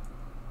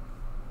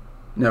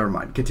 Never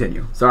mind.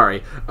 Continue.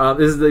 Sorry.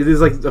 This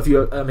is like a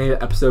few maybe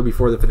an episode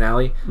before the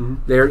finale. Mm-hmm.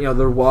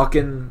 They're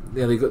walking.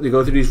 They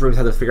go through these rooms,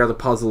 have to figure out the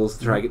puzzles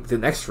to try to get to the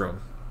next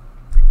room.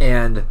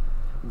 And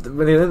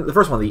when they the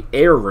first one, the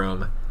air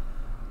room,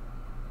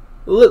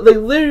 they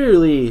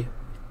literally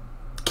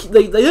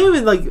they don't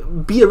even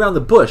like beat around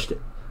the bush.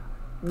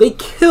 They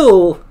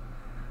kill.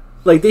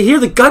 Like, they hear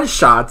the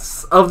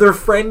gunshots of their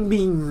friend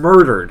being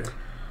murdered.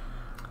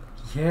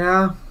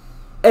 Yeah.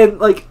 And,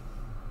 like...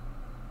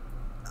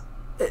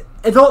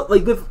 It's all,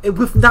 like,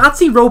 with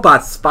Nazi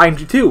robots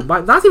behind you, too.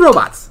 Nazi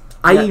robots.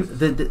 Yeah,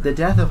 the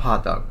death of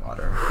Hot Dog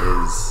Water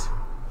is...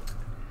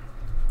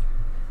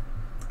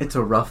 It's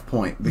a rough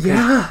point.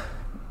 Because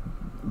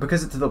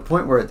Because it's to the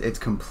point where it's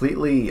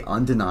completely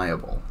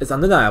undeniable. It's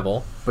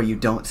undeniable. But you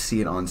don't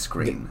see it on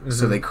screen. Mm-hmm.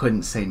 So they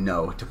couldn't say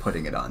no to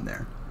putting it on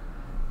there.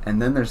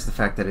 And then there's the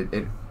fact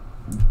that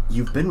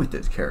you've been with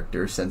this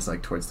character since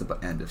like towards the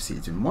end of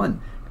season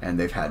 1, and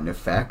they've had an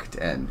effect,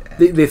 and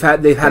they've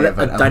had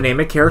a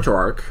dynamic character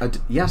arc.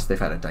 Yes, they've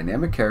had a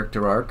dynamic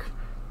character arc,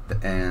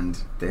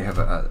 and they have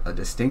a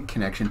distinct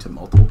connection to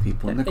multiple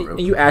people in the group.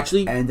 And you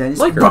actually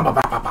like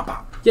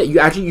her. Yeah,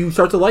 you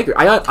start to like her.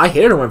 I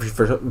hated her when she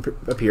first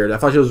appeared. I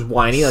thought she was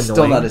whiny, annoying.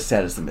 Still not as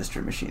sad as the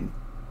Mystery Machine.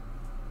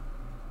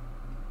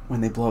 When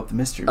they blow up the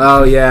Mystery Machine.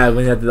 Oh yeah,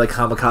 when you had to like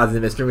kamikaze the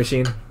Mystery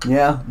Machine.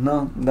 Yeah,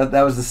 no,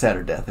 that was the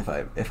sadder death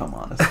if I'm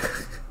honest.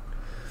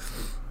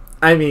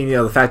 I mean,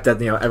 the fact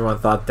that everyone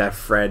thought that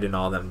Fred and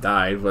all them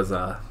died was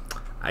I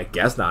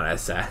guess not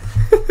as sad.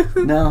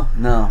 No,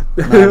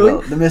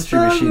 the Mystery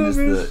Machine is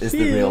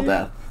the real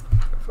death.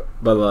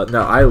 But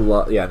I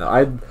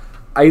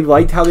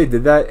liked how they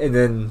did that, and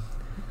then.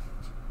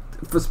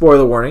 For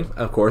spoiler warning,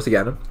 of course.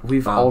 Again,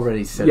 we've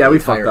already said. Yeah, we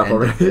fucked up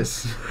already.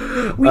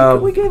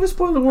 We gave a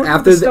spoiler warning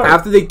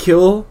after they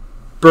kill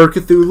Bert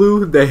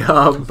Cthulhu.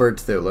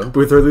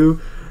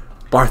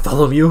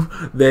 Bartholomew.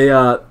 They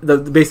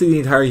basically the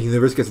entire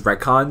universe gets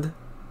retconned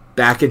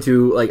back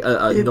into like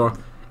a norm.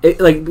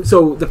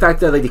 So the fact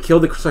that like they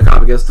killed the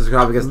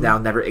sarcophagus now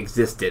never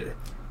existed.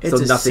 So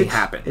nothing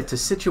happened. It's a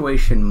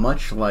situation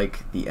much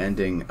like the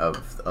ending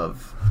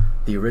of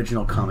the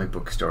original comic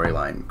book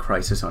storyline,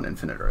 Crisis on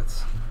Infinite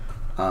Earths.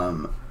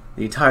 The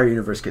entire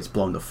universe gets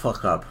blown the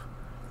fuck up,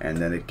 and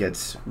then it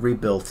gets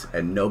rebuilt,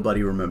 and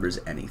nobody remembers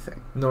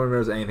anything. No one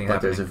remembers anything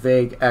happening. There's a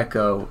vague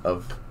echo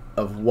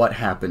of what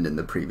happened in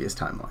the previous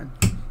timeline.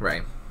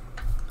 Right.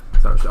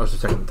 Sorry, I was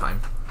just checking the time.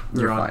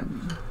 You're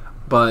fine.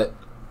 But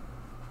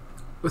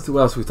what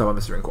else we talk about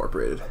Mr.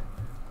 Incorporated?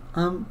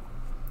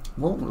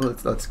 Well,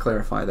 let's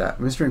clarify that.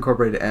 Mr.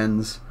 Incorporated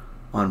ends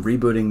on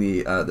rebooting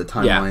the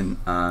timeline.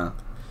 Yeah.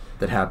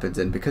 That happens,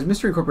 and because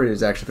Mystery Incorporated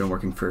has actually been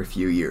working for a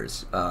few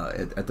years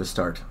at the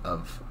start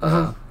of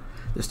they're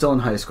still in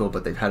high school,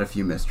 but they've had a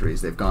few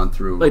mysteries. They've gone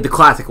through like the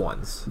classic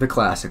ones. But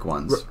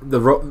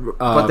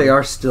they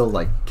are still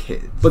like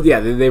kids. But yeah,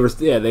 they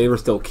were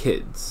still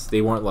kids.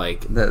 They weren't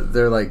like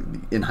they're like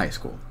in high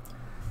school.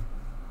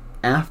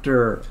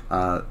 After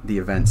the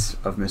events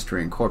of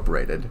Mystery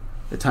Incorporated,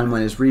 the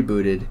timeline is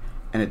rebooted,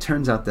 and it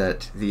turns out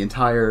that the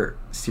entire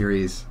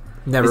series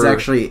is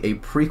actually a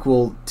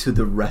prequel to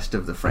the rest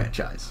of the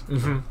franchise.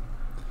 Mm-hmm.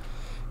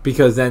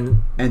 Because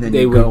then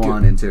they would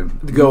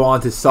go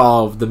on to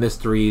solve the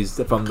mysteries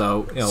from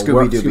the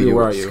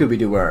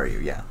Scooby-Doo, where are you?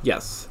 Yeah.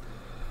 Yes.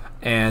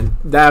 And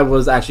that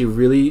was actually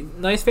really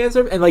nice fan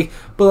service, and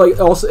but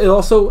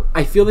also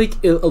I feel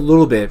like a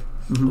little bit.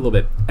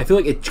 I feel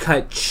like it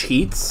kind of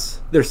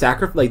cheats their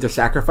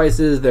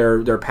sacrifices,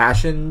 their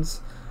passions.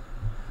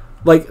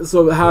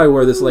 So how I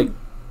word this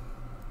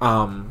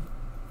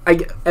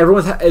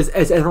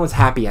everyone's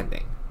happy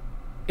ending.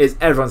 Is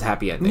everyone's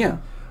happy ending? Yeah.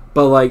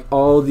 But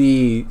all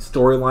the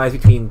storylines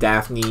between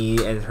Daphne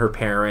and her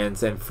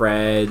parents and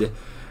Fred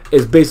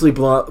is basically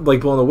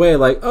blown away.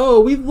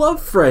 We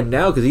love Fred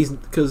now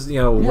because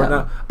we're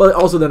not. But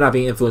also they're not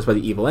being influenced by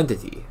the evil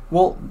entity.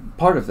 Well,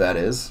 part of that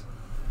is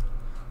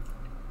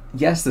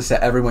yes,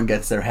 everyone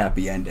gets their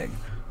happy ending,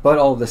 but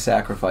all of the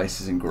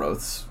sacrifices and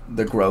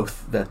the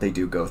growth that they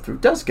do go through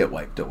does get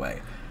wiped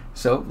away.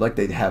 So,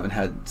 they haven't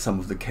had some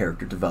of the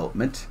character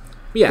development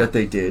that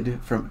they did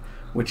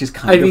which is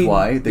kind of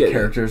why the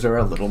characters are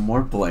a little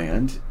more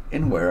bland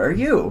in Where Are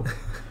You?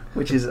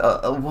 Which is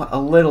a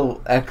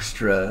little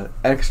extra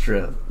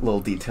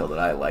little detail that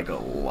I like a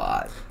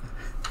lot.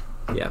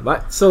 Yeah,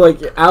 but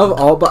out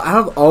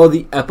of all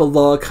the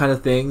epilogue kind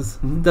of things,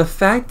 the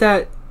fact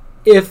that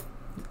if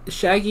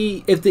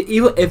the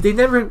evil entity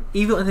never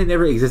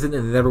existed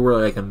and they never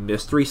were a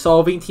mystery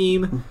solving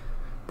team.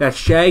 That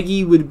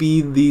Shaggy would be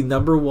the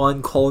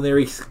 #1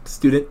 culinary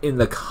student in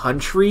the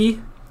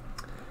country.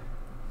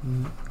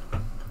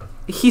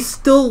 He's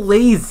still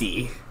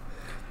lazy.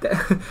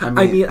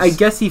 I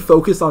guess he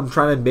focused on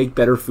trying to make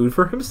better food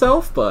for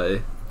himself, but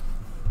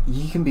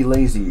he can be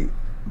lazy,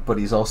 but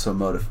he's also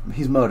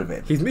he's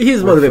motivated.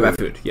 He's motivated by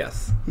food.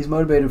 Yes, he's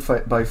motivated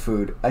by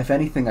food. If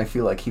anything, I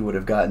feel like he would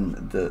have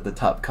gotten the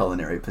top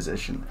culinary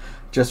position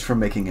just from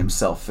making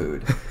himself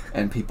food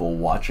and people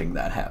watching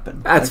that happen.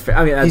 That's fair.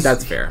 I mean,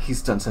 that's fair.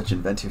 He's done such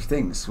inventive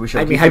things.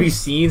 Have you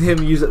seen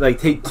him use it?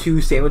 Take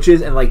 2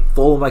 sandwiches and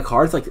fold my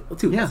cards?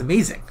 Dude, that's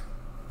amazing.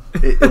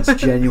 It's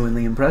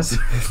genuinely impressive.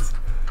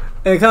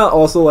 And it kind of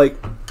also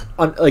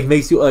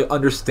makes you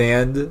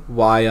understand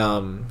why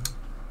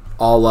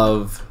all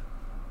of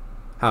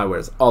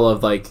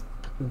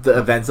the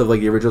events of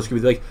the original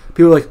Scooby-Doo,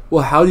 people are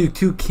well, how do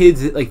 2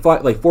 kids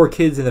 4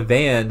 kids in a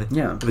van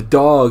with a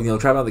dog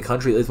travel around the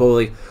country?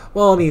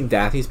 Well, I mean,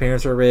 Daphne's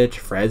parents are rich,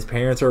 Fred's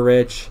parents are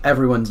rich,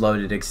 everyone's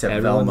loaded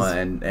except Velma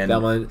and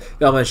Velma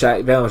and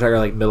Shaggy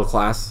are middle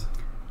class.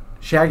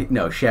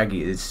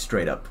 Shaggy is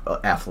straight up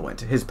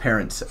affluent. His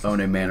parents own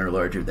a manor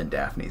larger than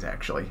Daphne's,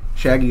 actually.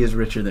 Shaggy is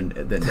richer than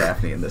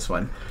Daphne in this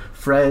one.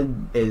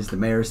 Fred is the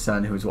mayor's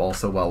son, who's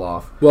also well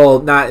off. Well,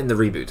 not in the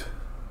reboot.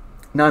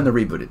 Not in the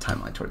rebooted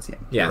timeline towards the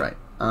end. Yeah. You're right.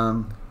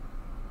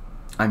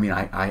 I mean,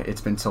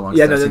 it's been so long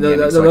Yeah, since I've seen no, the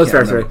ending, so I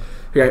can't remember.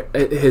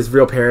 right. His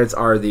real parents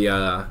are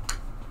the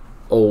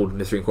old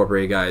Mystery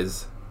Incorporated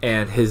guys,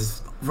 and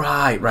his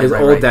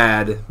old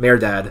dad, mayor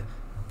dad,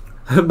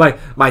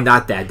 my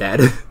not dad.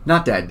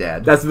 Not dad.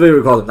 That's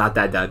literally what we call him, not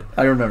dad.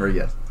 I remember,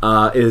 yes.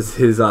 Is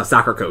his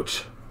soccer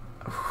coach.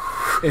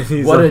 And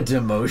he's what a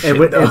demotion!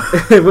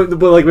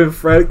 But when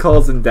Fred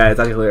calls him dad, it's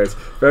actually hilarious.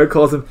 Fred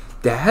calls him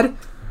dad.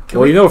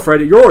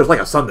 Fred, you're like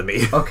a son to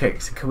me. Okay,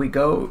 so can we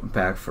go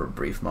back for a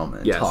brief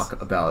moment and talk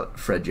about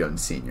Fred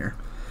Jones Sr.?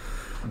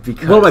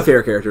 Because one of my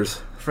favorite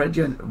characters. Fred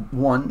Jones,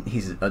 one,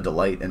 he's a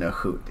delight and a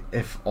hoot,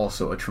 if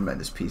also a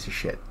tremendous piece of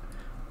shit.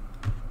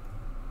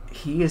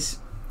 He is...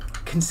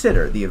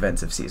 Consider the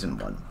events of Season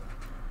 1.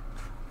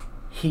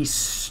 He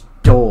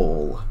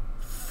stole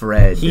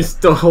Fred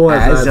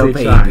as a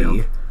baby.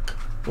 Child.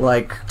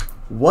 Like,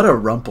 what a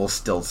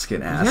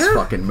Rumpelstiltskin-ass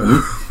fucking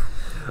move.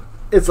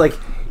 It's like,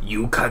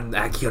 you come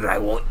back here, I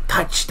won't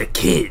touch the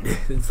kid.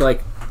 It's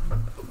like,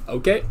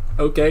 okay.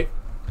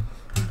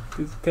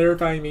 It's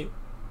terrifying me.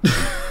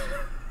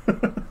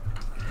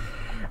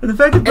 And the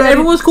fact that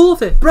everyone was cool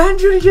with it. Brad and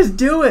Judy just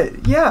do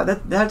it. Yeah,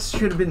 that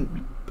should have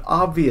been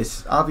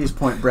obvious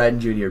point. Brad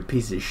and Judy are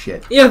pieces of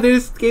shit. Yeah, they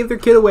just gave their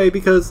kid away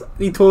because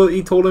he told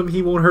him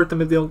he won't hurt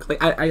them if they don't.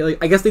 Like,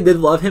 I guess they did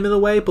love him in a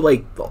way, but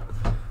like,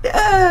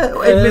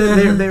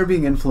 they were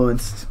being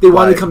influenced. They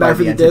wanted to come back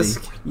for the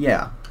disc.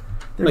 Yeah,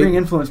 they're being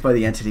influenced by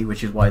the entity,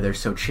 which is why they're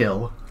so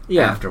chill.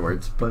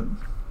 Afterwards, but.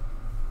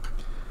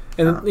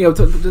 And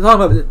to talk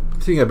about,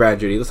 speaking of Brad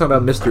and Judy, let's talk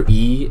about Mr.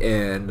 E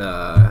and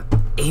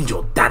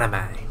Angel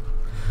Dynamite.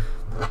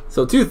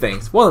 So 2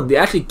 things. One, they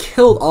actually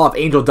killed off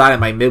Angel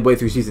Dynamite midway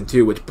through Season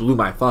 2, which blew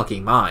my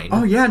fucking mind.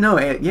 Oh yeah, no,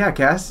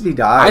 Cassidy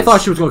dies. I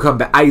thought she was going to come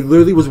back. I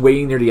literally was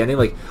waiting near the ending,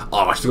 like,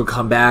 oh, she's going to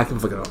come back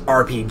with like an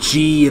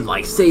RPG and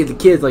like save the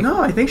kids. Like,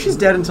 no, I think she's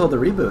dead until the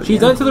reboot. She's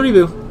dead until the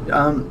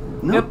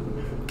reboot. No. Yep.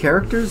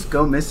 Characters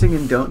go missing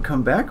and don't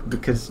come back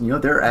because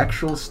there are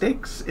actual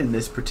stakes in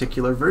this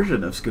particular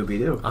version of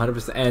Scooby-Doo.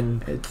 100%.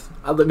 And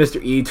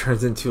Mr. E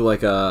turns into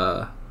like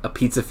a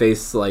pizza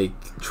face like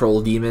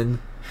troll demon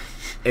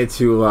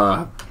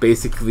into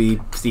basically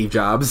Steve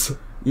Jobs.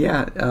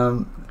 Yeah.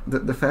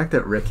 The fact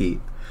that Ricky.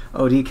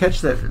 Oh, do you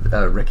catch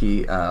that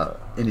Ricky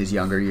in his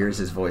younger years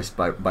is voiced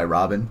by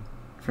Robin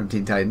from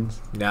Teen Titans?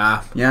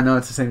 Nah. Yeah, no,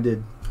 it's the same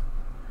dude.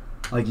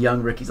 Like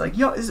young Ricky's like,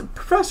 yo, is it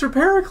Professor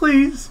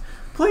Pericles?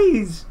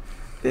 Please,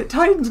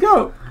 Titans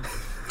go.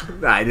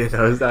 I didn't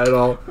notice that at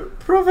all.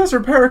 Professor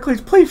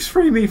Pericles, please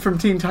free me from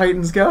Teen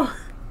Titans Go.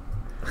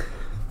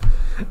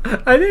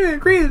 I didn't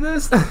agree to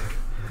this.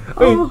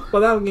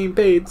 Without getting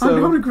paid, so... I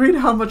don't agree to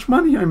how much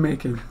money I'm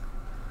making.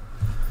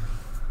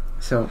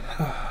 So,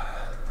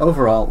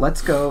 overall,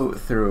 let's go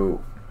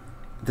through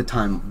the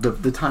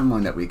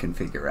timeline that we can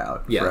figure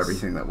out for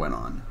everything that went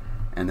on.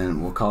 And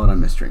then we'll call it on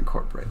Mystery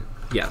Incorporated.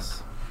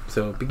 Yes.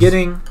 So,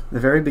 beginning...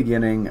 The very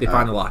beginning... They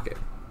find the locket.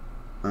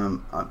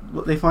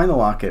 They find the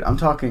locket. I'm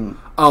talking...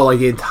 Oh, like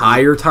the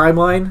entire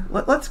timeline?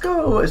 Let's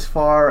go as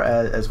far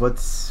as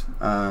what's...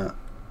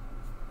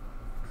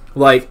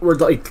 what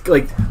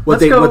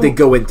they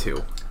go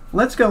into.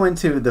 Let's go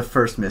into the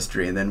first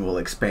mystery, and then we'll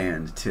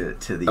expand to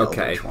the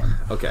Eldritch one.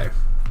 Okay.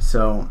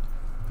 So,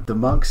 the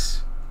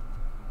monks,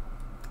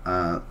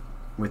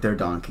 with their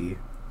donkey...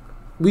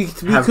 We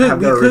could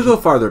go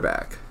farther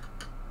back.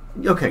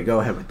 Okay,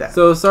 go ahead with that.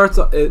 So it starts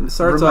off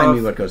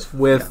me what goes,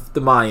 with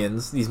the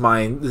Mayans, these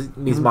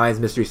Mayans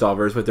mystery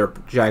solvers with their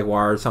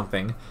jaguar or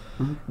something.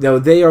 Mm-hmm. No,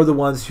 they are the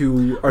ones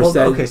who are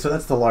said... Okay, so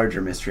that's the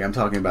larger mystery. I'm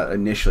talking about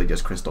initially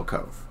just Crystal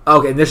Cove.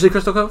 Okay, initially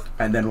Crystal Cove?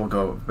 And then we'll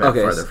go back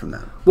further from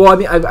that. Well, I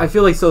mean, I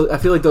feel like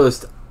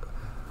those...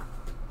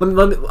 I'm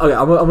going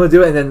to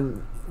do it,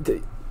 and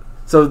then...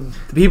 So,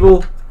 the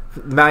people,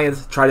 the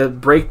Mayans, try to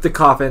break the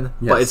coffin,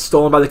 but it's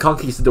stolen by the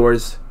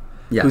conquistadors,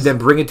 who then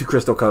bring it to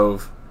Crystal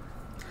Cove.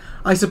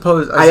 I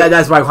suppose...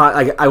 that's why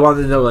I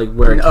wanted to know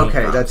where it came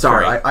from. That's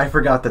sorry. Fair. I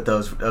forgot that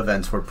those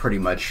events were pretty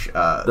much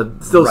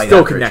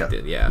still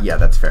connected. Yeah,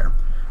 that's fair.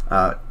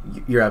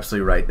 You're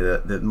absolutely right.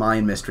 The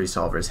Mayan mystery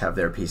solvers have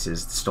their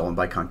pieces stolen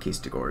by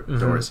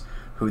conquistadors,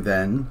 who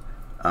then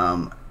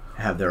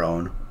have their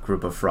own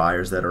group of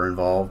friars that are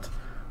involved,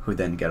 who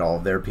then get all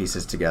of their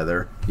pieces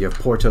together. You have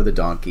Porto the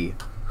donkey,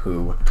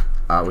 who,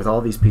 with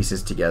all these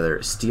pieces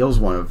together, steals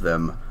one of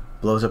them,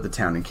 blows up the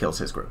town, and kills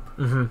his group.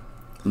 Mm-hmm.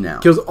 No.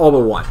 Kills all but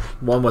one.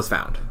 One was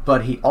found.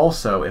 But he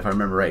also, if I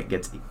remember right,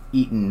 gets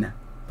eaten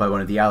by one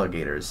of the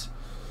alligators.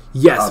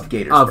 Yes, of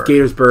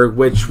Gatorsburg,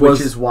 which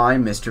is why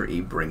Mr. E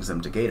brings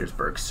them to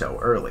Gatorsburg so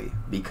early,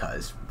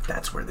 because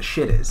that's where the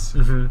shit is.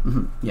 Mm-hmm.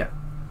 Mm-hmm. Yeah.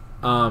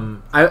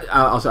 I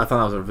thought that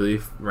was a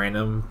really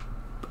random.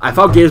 I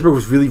thought Gatorsburg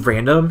was really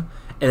random,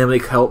 And then when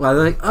they help, they're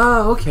like,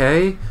 oh,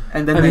 okay.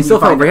 And then I mean, it still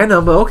felt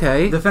random, but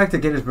okay. The fact that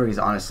Gettysburg is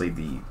honestly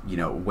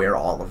where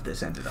all of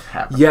this ended up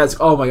happening. Yes.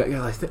 Oh my god.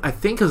 Yeah, I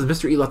think because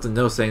Mr. E left a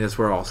note saying this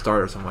where it all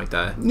started or something like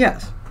that.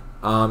 Yes.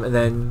 And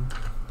then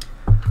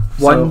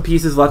one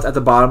piece is left at the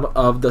bottom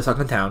of the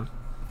sunken town.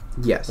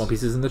 Yes. One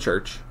piece is in the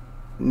church.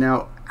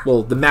 Now,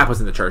 well, the map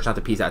was in the church, not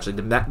the piece actually.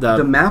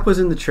 The map was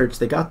in the church.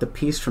 They got the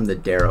piece from the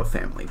Darrow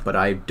family, but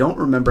I don't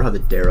remember how the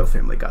Darrow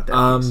family got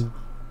that piece.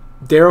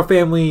 Darrow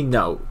family,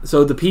 no.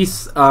 So the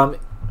piece, oh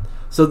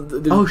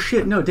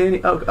shit, no, Danny.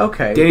 Oh,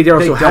 okay. Danny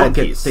Darrow still had a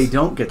piece. They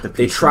don't get the piece.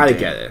 They try to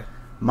get it.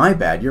 My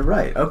bad. You're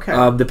right. Okay.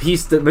 The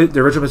piece that the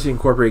original Mystery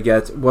Incorporated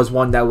gets was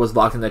one that was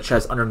locked in the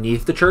chest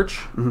underneath the church.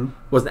 Mm-hmm.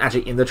 Wasn't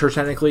actually in the church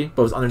technically,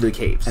 but was under the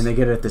caves. And they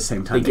get it at the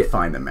same time they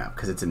find the map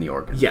because it's in the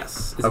organ.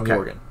 Yes, it's in the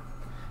organ.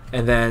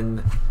 And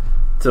then,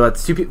 so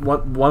that's two people.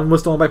 One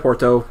was stolen by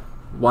Porto.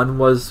 One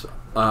was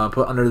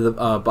put under the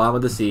bottom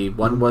of the sea.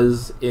 One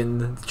was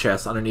in the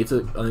chest underneath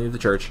the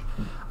church.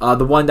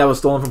 The one that was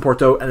stolen from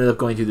Porto ended up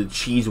going to the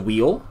cheese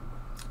wheel.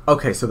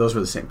 Okay, so those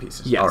were the same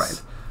pieces. Yes. All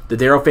right. The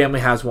Darrow family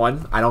has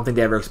one. I don't think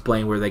they ever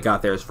explain where they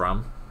got theirs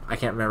from. I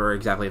can't remember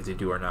exactly if they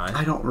do or not.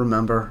 I don't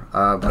remember,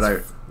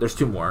 there's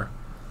two more.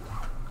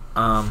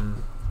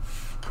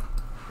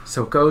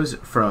 So it goes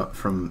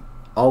from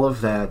all of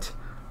that.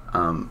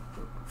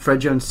 Fred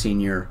Jones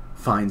Sr.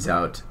 finds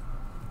out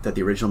that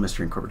the original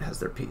Mystery Incorporated has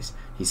their piece.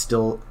 He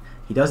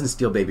doesn't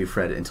steal Baby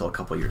Fred until a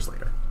couple years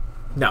later.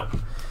 No,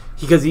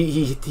 because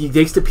he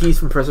takes the piece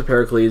from Professor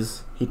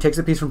Pericles. He takes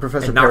a piece from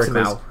Professor and Pericles,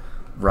 knocks him out.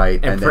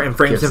 Right, and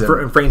frames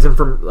him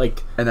from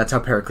like. And that's how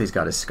Pericles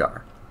got his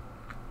scar.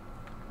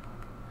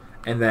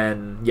 And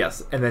then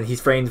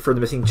he's framed for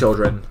the missing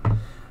children.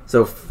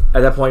 So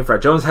at that point,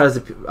 Fred Jones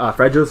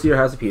Sr.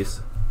 has a piece.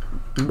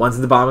 One's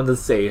in the bottom of the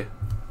sea.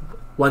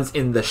 One's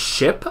in the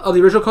ship of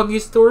the original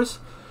conquistadors,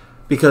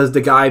 because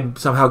the guy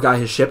somehow got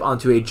his ship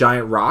onto a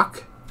giant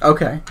rock.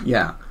 Okay,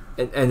 yeah.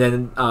 And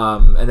then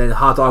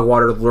Hot Dog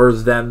Water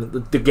lures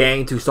them, the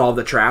gang, to solve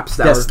the traps.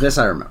 This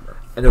I remember.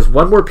 And there's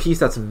one more piece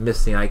that's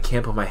missing. I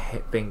can't put my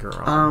finger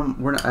on.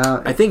 We're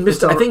not. I think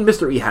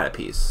Mr. E had a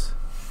piece.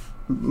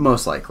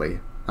 Most likely.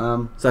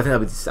 So I think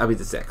that'll be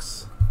the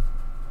 6.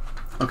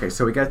 Okay,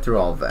 so we got through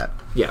all of that.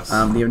 Yes.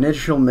 The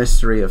initial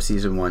mystery of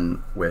season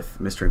 1 with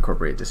Mystery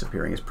Incorporated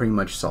disappearing is pretty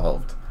much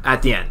solved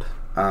at the end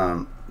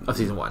of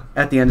season 1.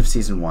 At the end of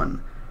season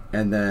 1,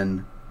 and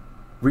then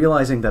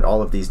realizing that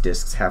all of these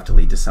discs have to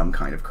lead to some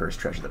kind of cursed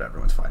treasure that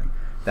everyone's fighting.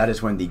 That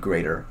is when the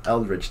greater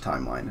Eldritch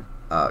timeline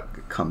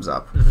comes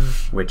up,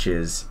 which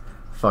is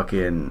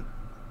fucking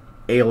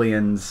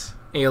aliens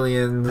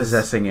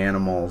possessing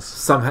animals.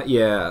 Somehow,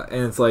 yeah,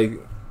 and it's like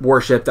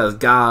worshipped as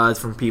gods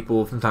from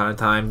people from time to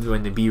time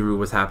when the Biru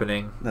was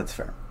happening. That's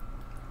fair.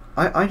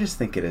 I just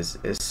think it is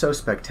so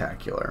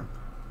spectacular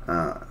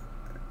that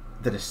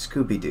a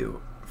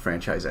Scooby-Doo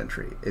franchise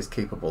entry is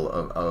capable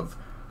of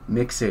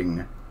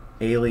mixing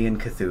alien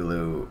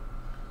Cthulhu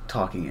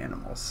talking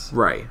animals.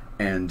 Right.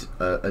 And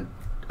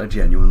a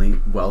genuinely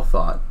well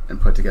thought and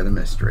put together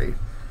mystery.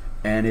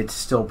 And it's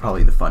still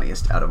probably the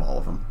funniest out of all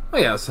of them. Oh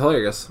yeah, it's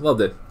hilarious.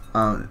 Loved it.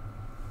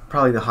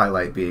 Probably the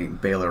highlight being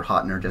Baylor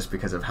Hotner, just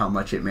because of how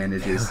much it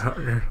manages to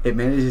date. It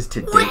manages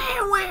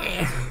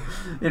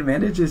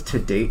to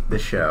date the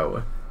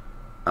show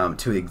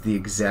to the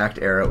exact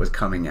era it was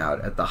coming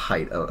out at the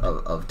height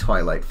of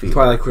Twilight fever.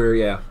 Twilight Queer,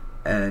 yeah.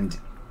 And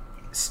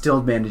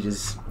still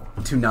manages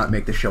to not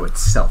make the show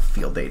itself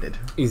feel dated.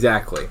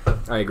 Exactly.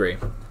 I agree.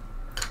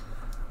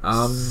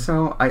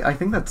 So I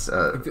think that's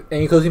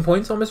any closing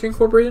points on Mystery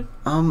Incorporated?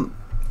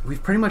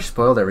 We've pretty much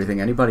spoiled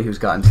everything. Anybody who's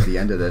gotten to the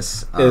end of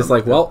this is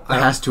like, well,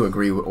 has to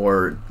agree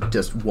or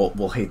just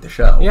will hate the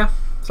show. Yeah.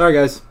 Sorry,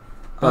 guys.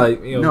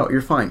 No,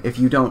 you're fine. If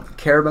you don't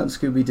care about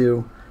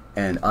Scooby-Doo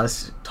and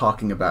us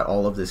talking about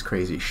all of this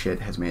crazy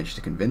shit has managed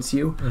to convince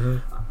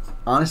you,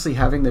 honestly,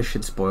 having this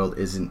shit spoiled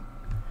isn't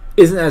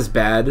as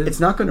bad. It's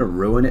not going to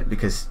ruin it,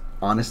 because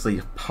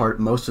honestly,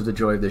 most of the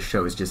joy of this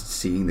show is just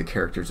seeing the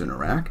characters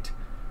interact.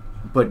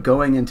 But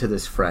going into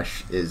this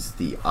fresh is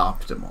the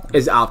optimal.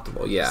 Is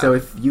optimal, yeah. So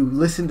if you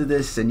listen to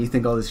this and you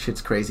think all this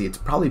shit's crazy, it's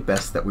probably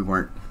best that we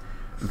weren't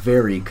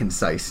very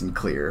concise and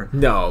clear.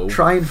 No.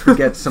 Try and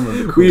forget some of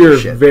the cool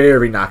shit. We are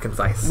very not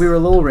concise. We were a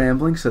little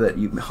rambling so that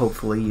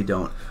hopefully you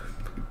don't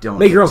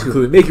make your own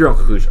conclusion. Make your own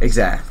conclusion.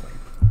 Exactly.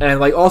 And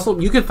like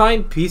also you can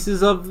find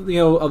pieces of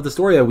of the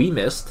story that we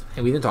missed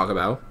and we didn't talk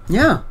about.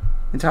 Yeah.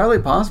 Entirely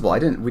possible. We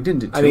didn't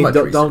do too much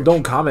research.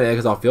 Don't comment it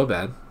because I'll feel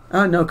bad.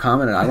 No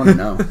comment. I want to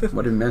know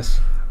what did we miss.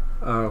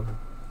 So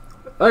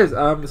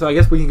I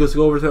guess we can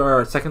go over to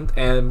our second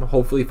and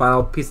hopefully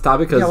final piece of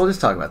topic. Yeah, we'll just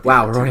talk about that.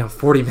 Wow, we're only on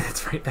 40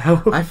 minutes right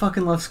now. I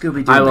fucking love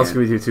Scooby-Doo. I love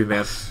Scooby-Doo too,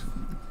 man.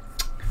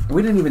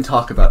 We didn't even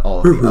talk about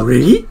all of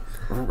the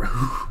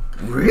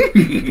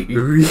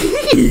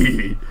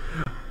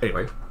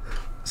Anyway.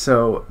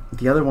 So,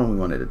 the other one we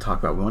wanted to talk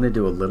about, we wanted to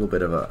do a little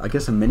bit of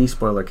a mini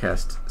spoiler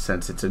cast,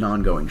 since it's an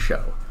ongoing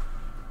show.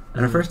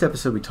 In our first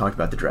episode, we talked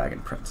about the Dragon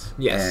Prince.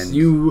 Yes, and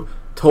you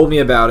told me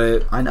about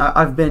it.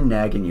 I've been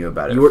nagging you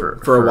about it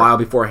for a while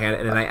beforehand,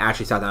 and then I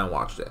actually sat down and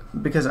watched it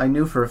because I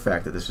knew for a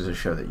fact that this was a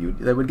show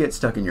that would get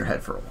stuck in your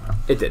head for a while.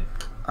 It did.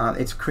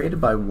 It's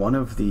created by one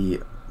of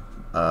the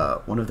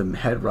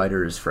head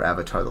writers for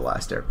Avatar: The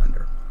Last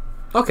Airbender.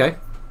 Okay.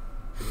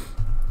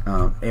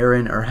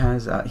 Aaron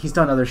he's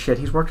done other shit.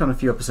 He's worked on a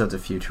few episodes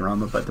of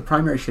Futurama, but the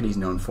primary shit he's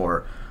known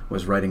for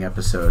was writing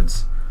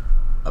episodes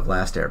of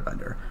Last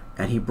Airbender,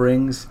 and he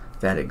brings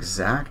that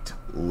exact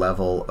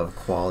level of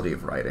quality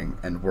of writing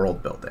and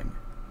world building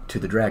to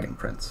the Dragon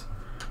Prince,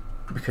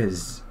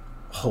 because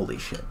holy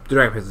shit, the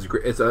Dragon Prince is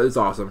great. It's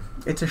awesome.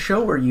 It's a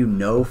show where you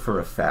know for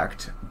a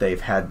fact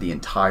they've had the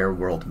entire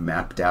world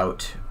mapped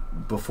out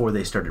before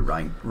they started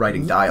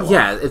writing dialogue.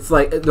 Yeah, it's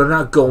like they're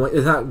not going.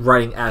 It's not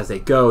writing as they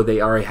go.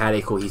 They already had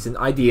a cohesive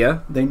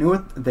idea. They knew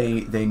it.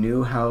 They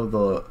knew how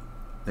the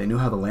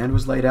land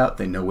was laid out.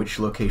 They know which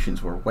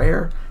locations were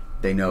where.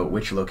 They know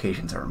which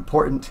locations are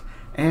important,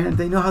 and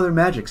they know how their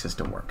magic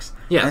system works.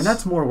 Yes, and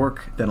that's more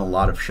work than a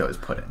lot of shows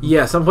put in.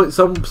 Yeah, some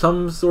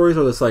stories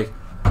are just like,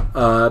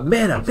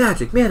 mana,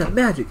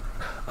 magic.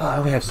 Oh, I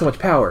only have so much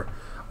power,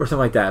 or something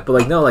like that.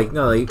 But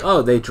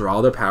no, they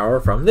draw their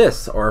power from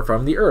this, or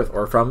from the earth,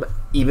 or from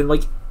even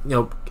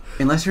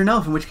unless you're an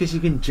elf, in which case you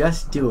can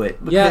just do it.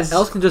 Yeah,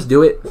 elves can just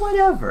do it.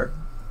 Whatever.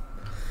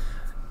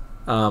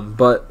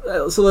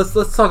 So let's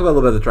talk about a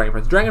little bit of the Dragon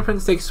Prince. Dragon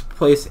Prince takes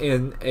place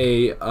in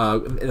a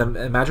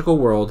magical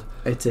world.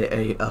 It's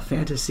a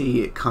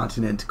fantasy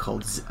continent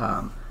called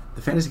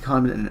the fantasy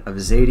continent of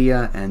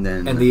Zadia, and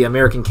the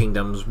American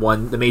kingdoms.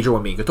 The major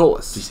one being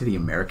Catullus. Did you say the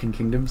American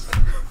kingdoms?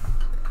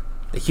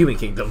 The human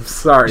kingdoms.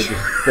 Sorry,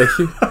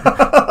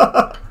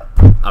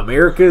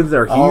 Americans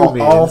are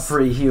humans. All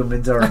free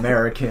humans are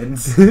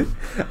Americans.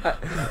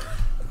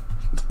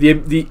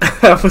 The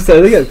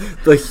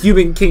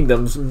human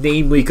kingdoms,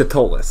 namely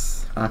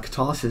Catullus.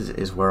 Catullus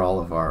is where all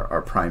of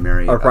our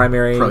primary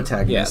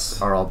protagonists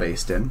are all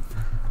based in.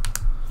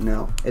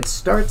 Now, it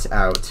starts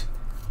out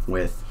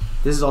with...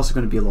 This is also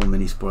going to be a little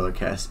mini spoiler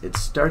cast. It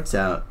starts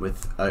out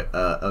with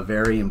a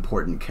very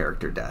important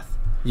character death.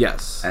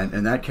 Yes.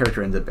 And that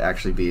character ends up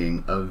actually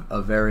being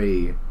a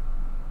very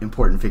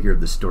important figure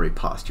of the story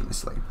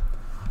posthumously.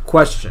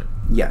 Question.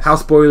 Yes. How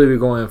spoilery are we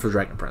going for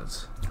Dragon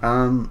Prince?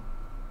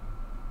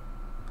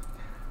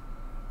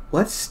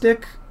 Let's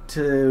stick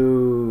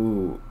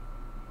to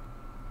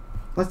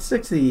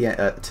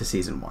to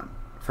season 1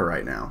 for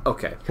right now.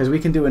 Okay. Because we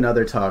can do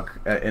another talk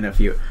in a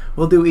few.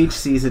 We'll do each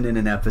season in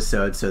an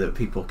episode so that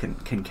people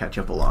can catch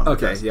up along.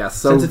 Okay. With us. Yeah.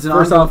 So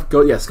first off,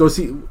 go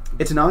see.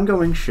 It's an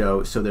ongoing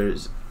show, so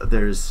there's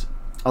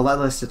a lot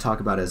less to talk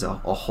about as a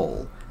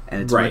whole,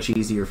 and it's much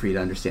easier for you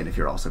to understand if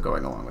you're also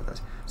going along with us.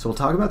 So we'll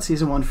talk about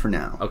season 1 for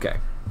now. Okay.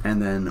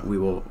 And then we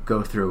will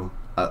go through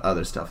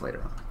other stuff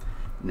later on.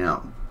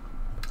 Now.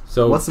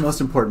 So what's the most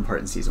important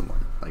part in season 1?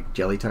 Like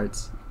jelly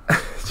tarts?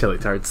 Jelly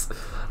tarts.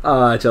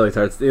 Jelly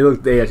tarts.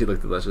 They actually look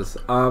delicious.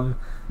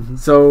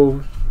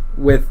 So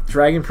with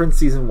Dragon Prince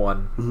season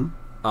 1,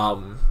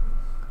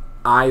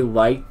 I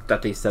like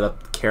that they set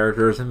up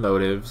characters and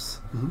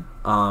motives.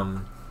 I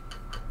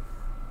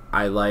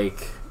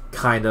like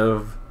kind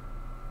of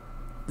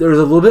there's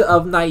a little bit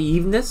of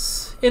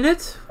naiveness in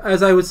it,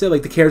 as I would say.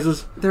 Like the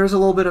characters, there's a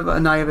little bit of a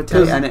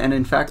naivete, and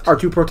in fact, our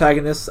two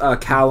protagonists,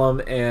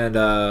 Callum and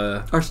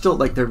are still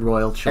like they're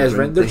royal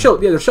children. They're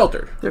they're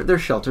sheltered. They're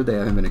sheltered. They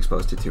haven't been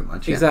exposed to too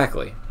much.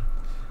 Exactly.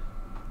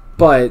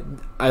 But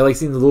I like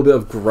seeing the little bit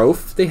of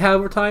growth they have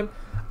over time.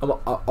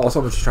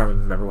 Also, I'm just trying to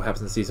remember what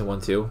happens in season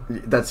 1 too.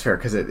 That's fair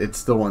because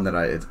it's the one that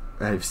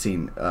I've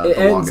seen the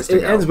longest ago.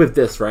 It ends with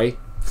this, right?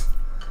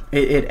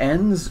 It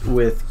ends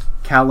with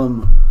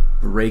Callum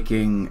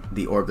breaking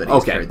the orb that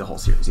he's carried the whole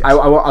series. Yes.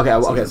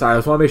 Okay. Sorry, I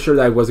just want to make sure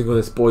that I wasn't going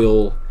to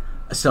spoil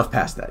stuff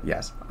past that.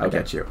 Yes, I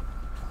get you.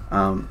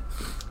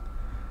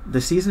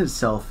 The season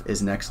itself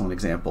is an excellent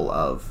example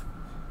of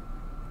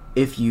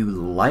if you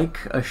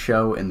like a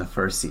show in the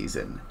first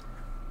season,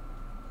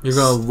 you're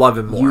going to love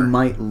it more. You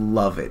might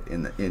love it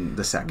in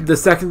the second. The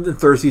second and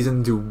third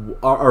season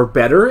are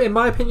better, in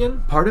my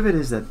opinion. Part of it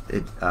is that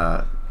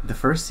the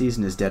first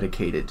season is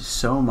dedicated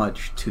so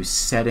much to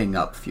setting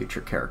up future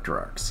character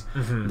arcs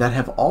that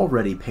have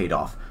already paid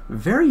off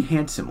very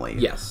handsomely.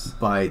 Yes.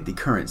 By the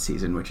current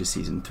season, which is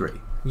season 3.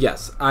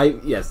 Yes,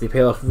 they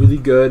pay off really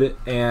good,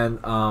 and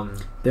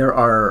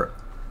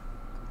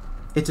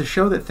It's a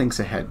show that thinks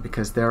ahead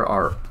because there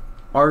are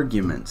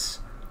arguments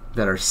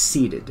that are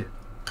seeded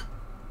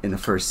in the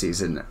first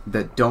season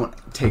that don't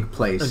take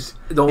place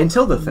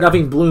until the third.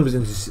 Nothing blooms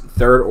in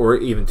third or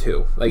even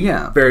 2.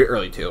 Very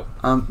early 2.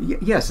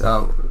 Yes.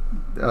 The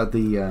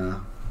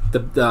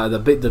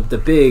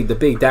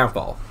big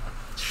downfall.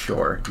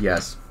 Sure.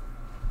 Yes.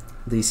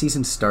 The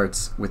season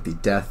starts with the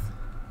death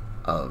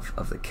of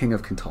the King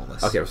of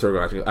Catullus. Okay, so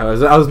we're actually, I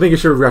was making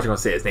sure we were actually going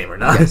to say his name or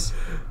not. Yes.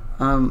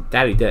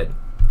 Daddy dead.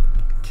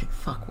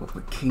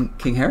 What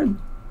King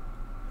Heron?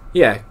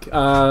 Yeah.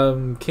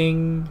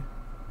 King.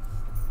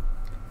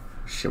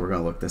 Shit, we're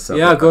gonna look this up.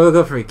 Yeah,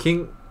 go for me.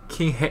 King.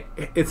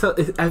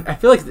 I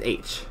feel like it's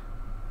H.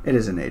 It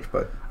is an age,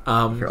 but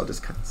here I'll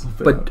just cut this.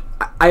 But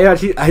I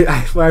actually,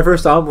 when I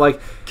first saw him,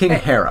 like King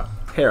Hera.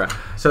 Hera.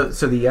 So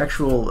the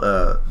actual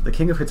the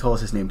King of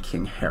Cthulhu is named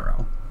King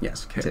Hera.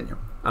 Yes, continue.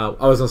 I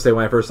was gonna say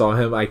when I first saw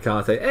him, I kind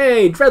of say,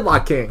 "Hey,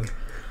 Dreadlock King."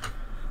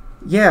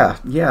 Yeah,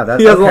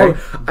 that's he has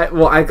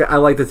okay. I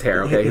like this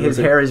hair. Okay, his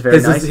hair is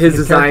very nice. His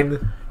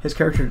design, his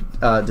character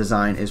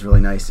design is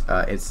really nice.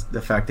 It's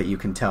the fact that you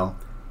can tell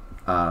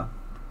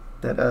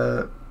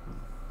that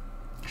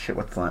shit.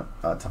 What's the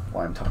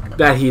why I'm talking about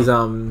that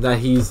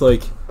he's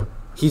like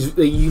you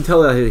can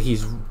tell that he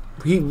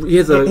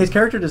has a his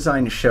character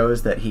design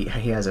shows that he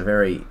has a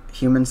very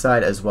human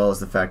side, as well as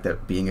the fact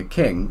that being a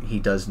king, he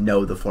does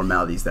know the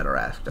formalities that are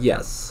asked of him.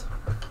 Yes.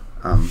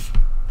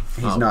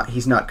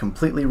 He's not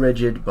completely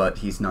rigid, but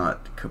he's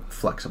not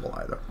flexible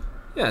either.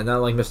 Yeah,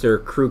 not like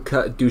Mr. Crew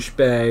Cut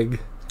douchebag.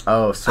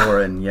 Oh,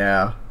 Soren,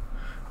 yeah,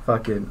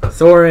 fucking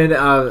Soren.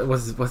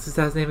 What's his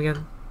dad's name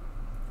again?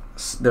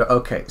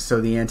 Okay,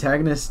 so the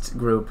antagonist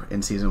group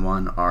in season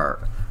 1 are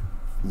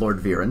Lord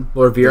Viren,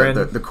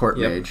 the court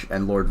mage,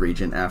 and Lord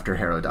Regent after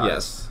Hera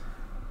dies.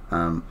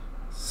 Yes.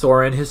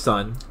 Soren, his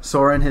son.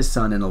 Soren, his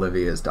son, and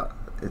Olivia's daughter.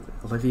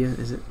 Olivia,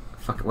 is it?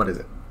 Fuck, what is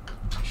it?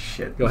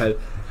 Shit. Go ahead.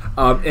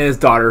 And his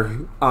daughter.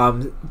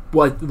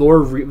 What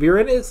Lord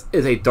Viren is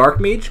a dark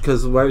mage,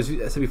 because what I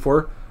said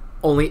before,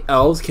 only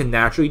elves can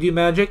naturally do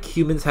magic.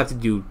 Humans have to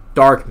do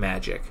dark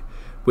magic,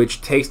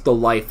 which takes the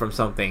life from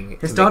something.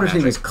 His daughter's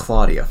name is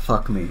Claudia.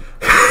 Fuck me.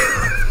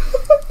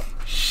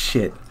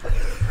 Shit.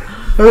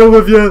 Hi,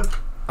 Olivia.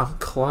 I'm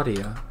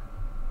Claudia.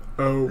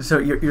 Oh. So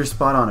you're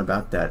spot on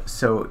about that.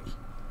 So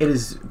it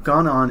has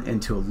gone on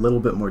into a little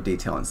bit more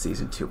detail in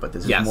season 2, but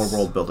this is more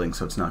world building,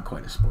 so it's not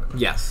quite a spoiler.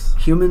 Yes.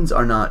 Humans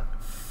are not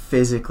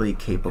physically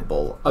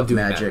capable of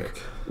doing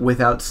magic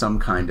without some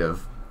kind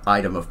of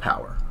item of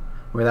power,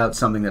 without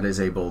something that is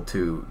able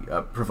to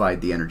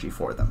provide the energy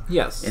for them.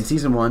 Yes. In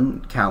season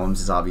 1,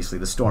 Callum's is obviously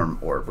the Storm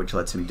Orb, which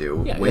lets him do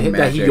wind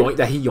that magic.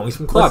 That he yoinks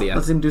from Claudia.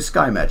 Lets him do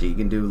sky magic. He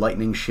can do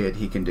lightning shit.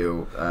 He can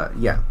do,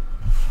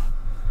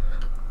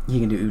 He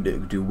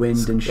can do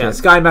wind and shit. Yeah,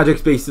 sky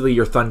magic's basically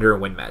your thunder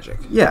and wind magic.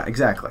 Yeah,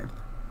 exactly.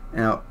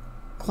 Now,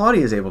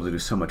 Claudia is able to do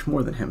so much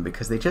more than him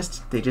because they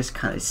just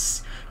kind of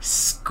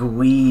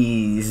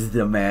squeeze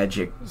the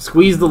magic,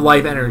 squeeze the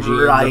life energy,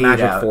 the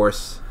magic out.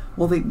 Force.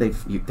 Well,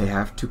 they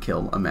have to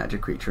kill a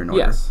magic creature in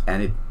order,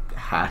 and it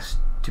has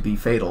to be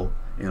fatal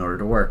in order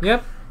to work.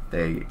 Yep.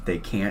 They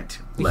can't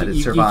let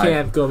it survive. You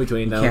can't go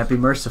between them. You can't be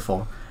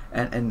merciful,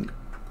 and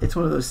it's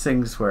one of those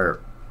things where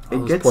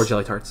those poor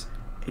jelly tarts.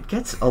 It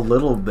gets a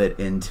little bit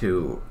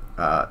into,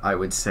 I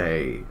would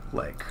say,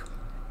 like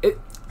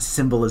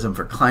symbolism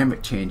for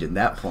climate change. At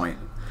that point,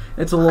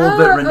 it's a little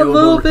bit renewable. A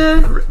little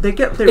bit.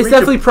 It's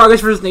definitely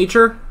progress versus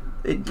nature.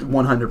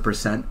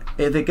 100%.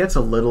 It gets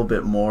a little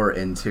bit more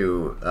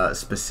into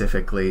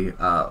specifically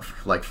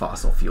like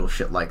fossil fuel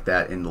shit like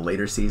that in the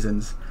later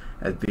seasons,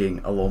 as being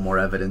a little more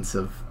evidence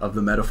of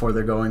the metaphor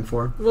they're going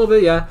for. A little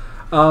bit, yeah.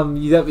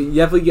 You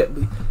definitely get.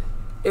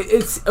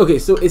 It's okay.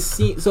 So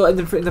in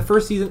the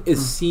first season, it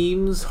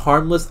seems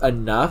harmless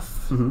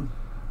enough,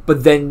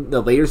 but then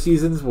the later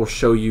seasons will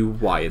show you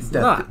why it's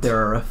not.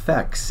 There are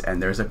effects,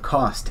 and there's a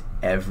cost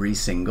every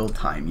single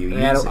time you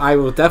use it. I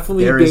will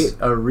definitely. There is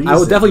a reason. I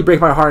will definitely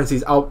break my heart in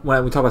season.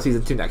 When we talk about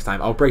season 2 next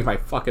time, I'll break my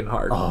fucking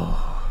heart.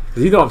 Oh,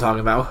 because you know what I'm talking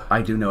about.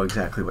 I do know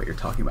exactly what you're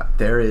talking about.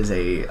 There is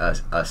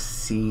a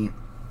scene.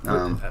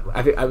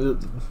 I think.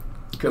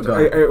 Go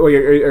ahead. Are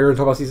you going to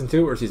talk about season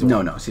 2 or season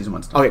 1? No, season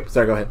 1's Okay,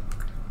 sorry. Go ahead.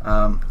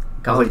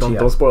 Golly,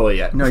 don't spoil it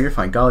yet. No, you're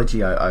fine. Golly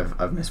gee,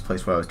 I've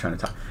misplaced what I was trying to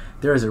talk.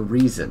 There is a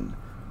reason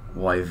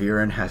why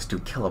Viren has to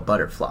kill a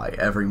butterfly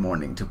every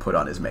morning to put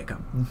on his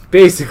makeup.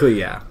 Basically,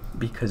 yeah.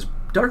 Because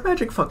dark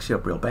magic fucks you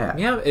up real bad.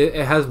 Yeah,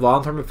 it has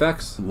long-term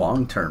effects.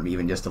 Long-term,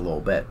 even just a little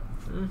bit.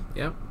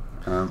 Yep.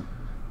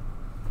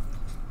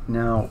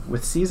 Now,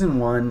 with season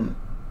 1,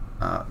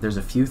 there's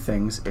a few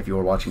things, if you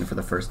were watching it for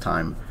the first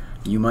time,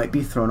 you might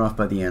be thrown off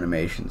by the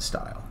animation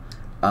style.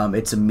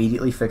 It's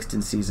immediately fixed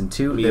in season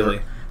 2.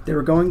 Immediately. They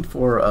were going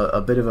for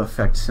a bit of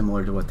effect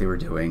similar to what they were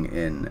doing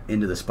in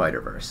Into the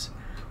Spider-Verse.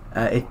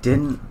 It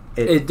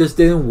just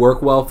didn't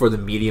work well for the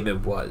medium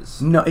it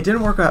was. No, it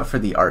didn't work out for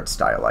the art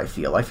style, I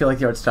feel like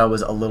the art style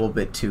was a little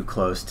bit too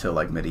close to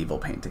like medieval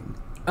painting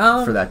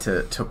for that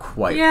to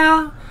quite...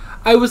 Yeah,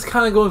 I was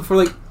kind of going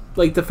for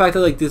like the fact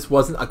that like this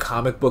wasn't a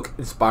comic book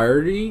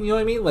inspired, you know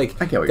what I mean?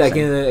 Like, I get what you're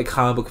saying. A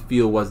comic book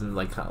feel wasn't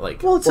like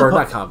well, it's or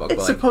not comic book.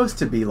 It's but supposed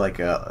to be like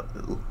a...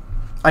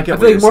 I feel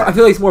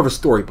like it's more of a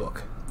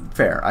storybook.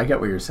 Fair, I get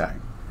what you're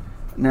saying.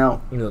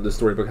 Now, the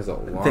storybook has a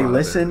lot. They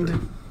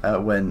listened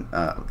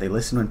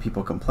when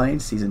people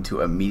complained. Season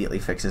 2 immediately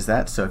fixes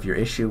that. So if your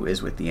issue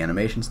is with the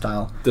animation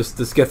style, just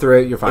get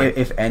through it. You're fine.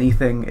 If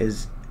anything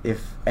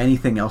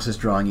else is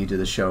drawing you to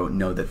the show,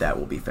 know that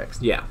will be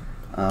fixed. Yeah.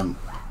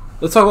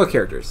 Let's talk about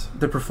characters.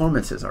 The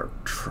performances are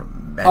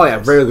tremendous. Oh yeah,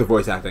 very good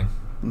voice acting.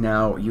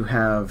 Now you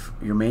have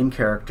your main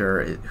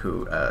character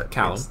who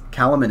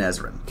Callum and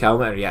Ezrin.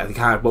 Callum, yeah, they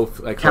kind of both.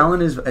 Like,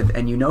 Callum is,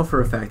 and you know for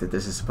a fact that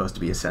this is supposed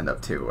to be a send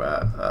up to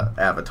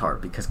Avatar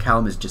because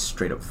Callum is just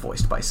straight up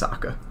voiced by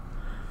Sokka.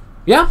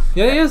 Yeah,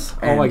 he is.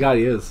 Oh my god,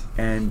 he is.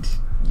 And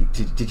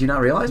did you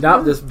not realize?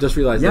 No, just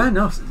realized. Yeah,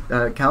 no.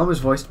 Callum is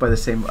voiced by the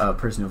same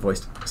person who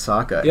voiced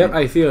Sokka. Yep,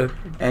 I feel it.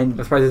 And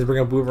that's why they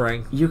bring up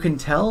Boomerang. You can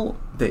tell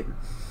that.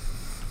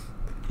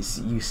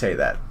 You say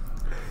that.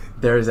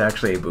 There is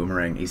actually a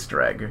Boomerang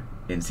Easter egg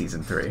in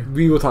season 3.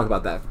 We will talk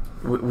about that.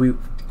 We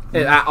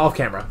off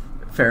camera.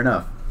 Fair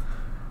enough.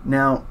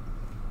 Now,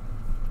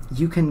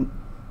 you can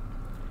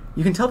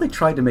tell they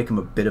tried to make him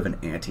a bit of an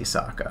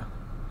anti-Sokka,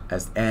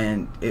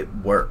 and it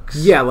works.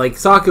 Yeah, like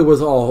Sokka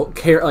was all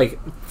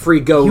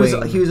free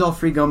going. He was all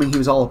free going. He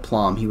was all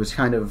aplomb. He was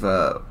kind of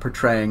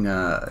portraying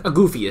a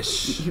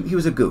goofy-ish. He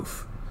was a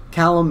goof.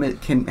 Callum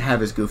can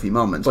have his goofy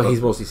moments, but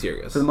he's mostly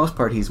serious. For the most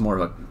part, he's more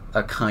of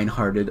a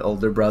kind-hearted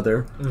older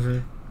brother. Mm-hmm.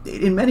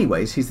 In many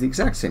ways, he's the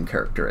exact same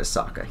character as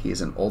Sokka. He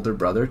is an older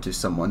brother to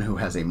someone who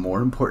has a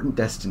more important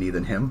destiny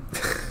than him.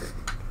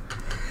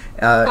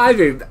 I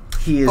mean,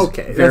 he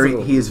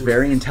is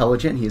very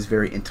intelligent. He is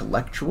very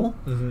intellectual,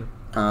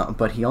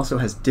 but he also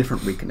has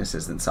different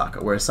weaknesses than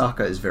Sokka. Whereas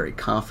Sokka is very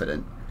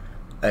confident,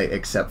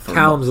 except for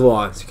Callum's a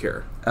little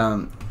insecure.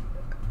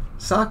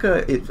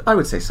 Sokka, I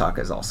would say Sokka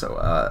is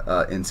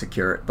also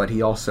insecure, but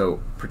he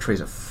also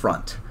portrays a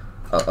front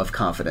of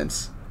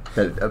confidence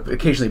that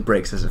occasionally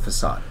breaks as a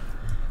facade.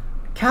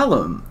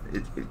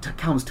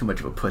 Callum's too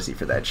much of a pussy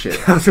for that shit.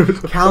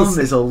 Callum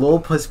is a little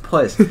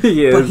puss.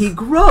 He is. But he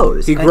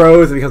grows. He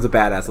grows and becomes a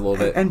badass a little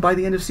bit. And by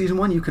the end of season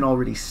 1, you can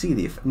already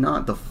see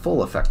not the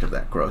full effect of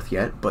that growth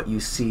yet, but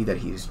you see that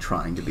he's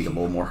trying to be a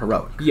little more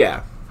heroic.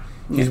 Yeah.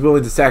 He's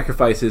willing to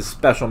sacrifice his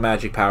special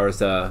magic powers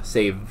to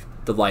save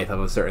the life of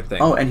a certain thing.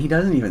 Oh, and he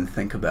doesn't even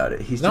think about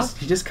it. He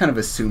just kind of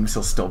assumes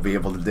he'll still be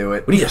able to do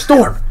it. We need a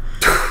storm!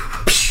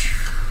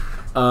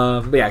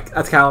 But yeah,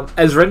 that's Callum.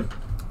 Ezrin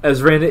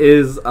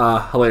is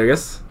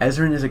hilarious.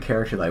 Ezrin is a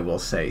character that I will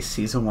say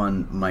season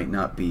 1 might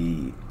not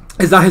be...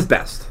 It's not his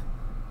best.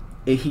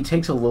 He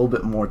takes a little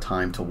bit more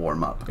time to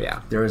warm up.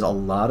 Yeah. There is a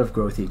lot of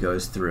growth he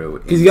goes through.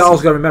 Because you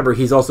also got to remember,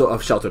 he's also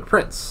a sheltered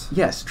prince.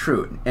 Yes,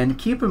 true. And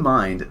keep in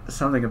mind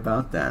something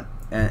about that,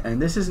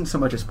 and this isn't so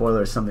much a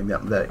spoiler as something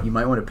that you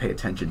might want to pay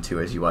attention to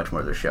as you watch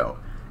more of the show.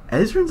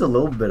 Ezrin's a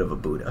little bit of a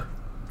Buddha.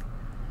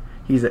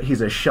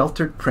 He's a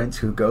sheltered prince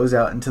who goes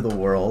out into the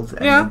world,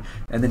 and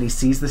then he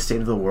sees the state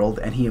of the world,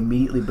 and he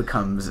immediately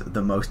becomes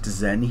the most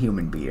zen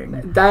human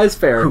being. That is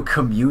fair. Who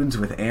communes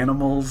with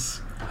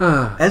animals.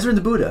 Ezrin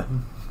the Buddha.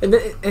 And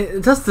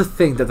that's the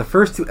thing, that the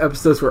first 2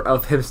 episodes were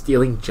of him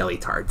stealing jelly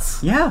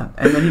tarts. Yeah.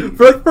 And then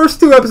for the first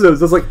 2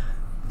 episodes, it's like,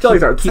 jelly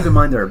tarts. Keep in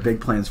mind there are big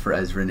plans for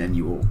Ezrin, and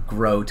you will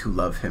grow to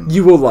love him.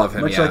 You will love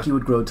him, much like you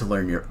would grow to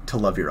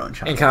love your own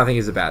child. And kind of think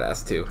he's a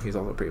badass too. He's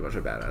also pretty much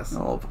a badass.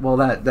 Oh, well,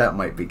 that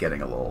might be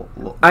getting a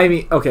little. I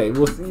mean, okay,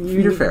 well,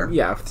 you're fair.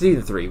 Yeah,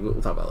 season 3, we'll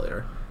talk about it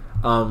later.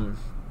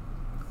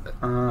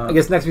 I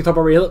guess next we talk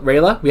about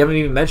Rayla. We haven't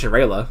even mentioned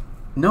Rayla.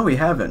 No, we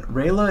haven't.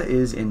 Rayla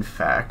is, in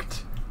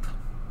fact,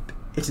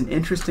 it's an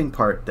interesting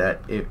part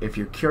that if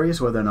you're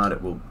curious whether or not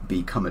it will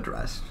become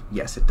addressed,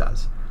 yes, it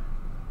does.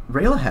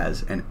 Rayla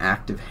has an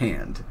active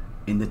hand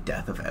in the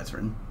death of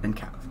Ezrin and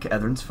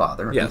Ezrin's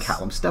father and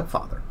Callum's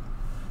stepfather.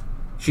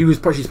 She's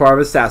part of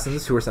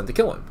assassins who were sent to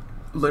kill him.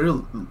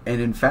 Literally,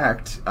 and in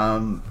fact,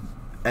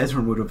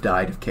 Ezrin would have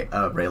died if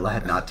Rayla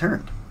had not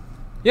turned.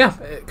 Yeah,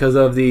 because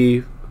of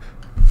the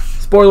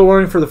spoiler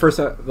warning for the first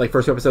 2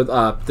 episodes.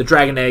 The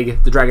dragon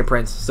egg, the dragon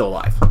prince, still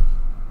alive.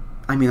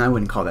 I mean, I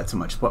wouldn't call that so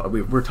much.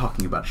 We're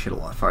talking about shit a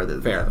lot farther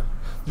than fair.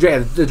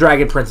 The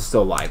dragon prince is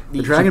still alive.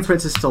 The dragon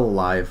prince is still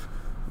alive.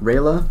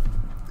 Rayla,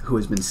 who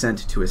has been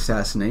sent to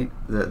assassinate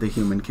the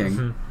human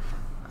king,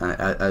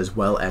 as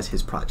well as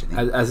his progeny,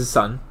 as his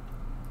son,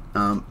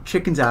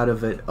 chickens out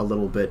of it a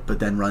little bit, but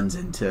then runs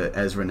into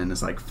Ezrin and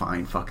is like,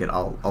 "Fine, fuck it,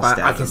 I'll stab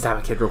him. I can stab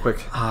a kid real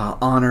quick."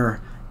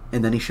 Honor,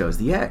 and then he shows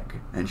the egg,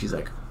 and she's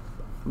like,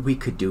 "We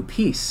could do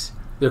peace.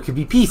 There could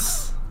be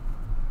peace."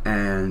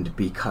 And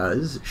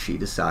because she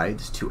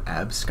decides to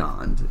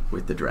abscond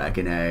with the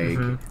dragon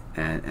egg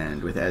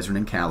and with Ezrin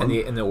and Callum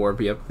and the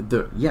orb, yep.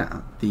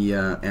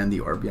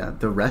 The orb, yeah.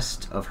 The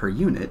rest of her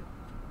unit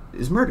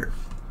is murdered,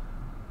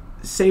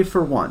 save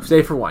for one.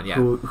 Yeah.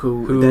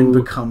 Who then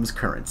becomes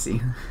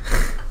currency.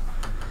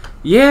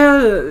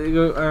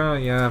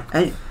 Yeah.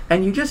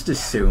 And you just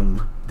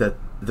assume that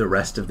the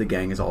rest of the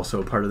gang is also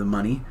a part of the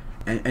money,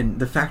 and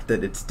the fact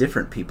that it's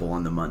different people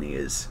on the money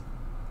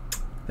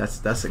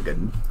that's a good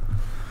one.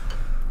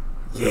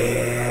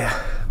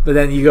 Yeah, but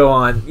then you go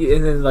on,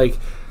 and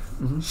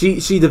then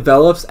she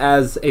develops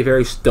as a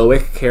very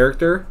stoic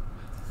character.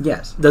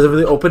 Yes, doesn't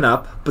really open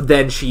up, but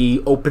then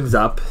she opens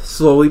up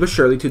slowly but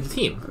surely to the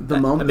team.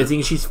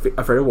 Admitting she's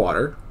afraid of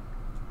water.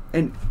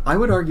 And I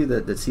would argue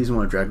that season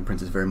 1 of Dragon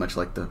Prince is very much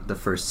like the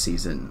first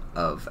season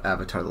of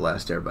Avatar: The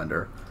Last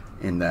Airbender,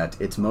 in that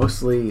it's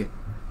mostly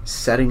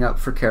setting up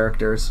for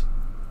characters,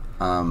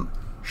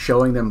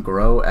 showing them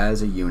grow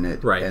as a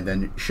unit, right, and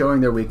then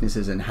showing their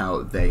weaknesses and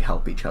how they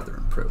help each other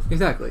improve.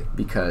 Exactly.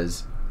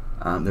 Because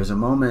there's a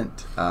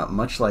moment,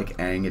 much like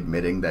Aang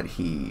admitting that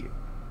he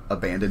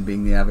abandoned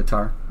being the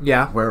Avatar,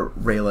 where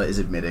Rayla is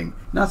admitting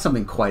not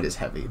something quite as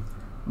heavy,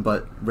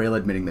 but Rayla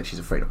admitting that she's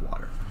afraid of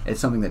water. It's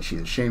something that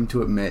she's ashamed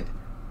to admit,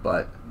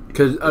 but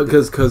because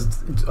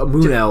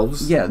moon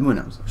elves, moon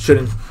elves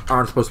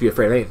aren't supposed to be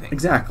afraid of anything.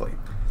 Exactly.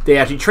 They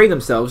actually train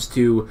themselves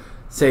to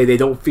say they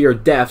don't fear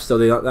death, so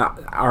they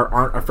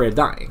aren't afraid of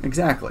dying.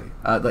 Exactly.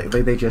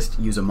 They just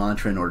use a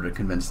mantra in order to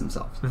convince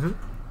themselves. Mm-hmm.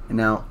 And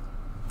now,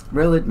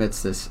 Rayla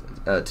admits this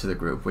to the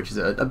group, which is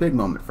a big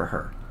moment for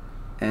her.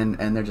 And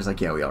they're just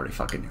like, yeah, we already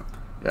fucking knew.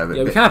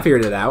 We kind of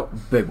figured it out.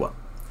 Big one.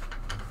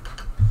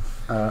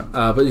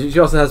 But she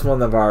also has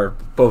one of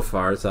both of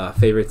our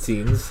favorite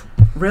scenes.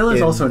 Rayla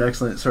is also an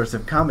excellent source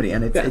of comedy,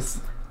 and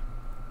it's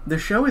the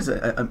show is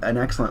an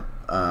excellent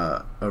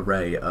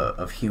array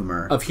of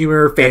humor. Of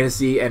humor,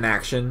 fantasy, and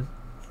action.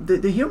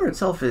 The humor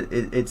itself,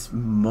 it's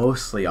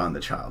mostly on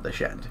the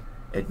childish end,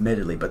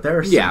 admittedly, but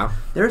there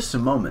are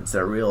some moments that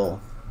are real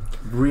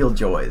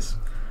joys.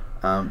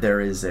 There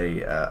is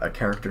a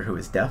character who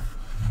is deaf,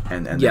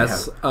 and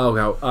yes,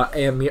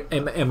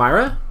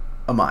 Amira.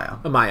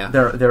 Amaya.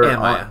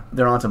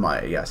 They're Aunt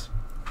Amaya. Yes,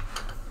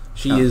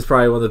 she is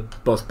probably one of the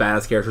most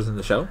badass characters in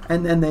the show.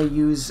 And then they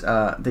use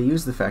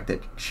the fact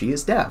that she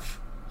is deaf,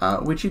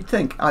 which you'd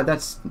think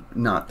that's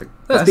not the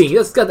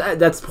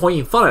that's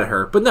pointing fun at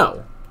her, but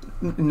no.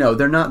 No,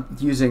 they're not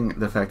using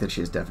the fact that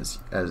she is deaf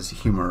as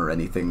humor or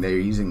anything. They're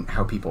using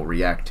how people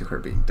react to her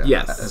being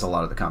deaf as a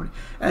lot of the comedy.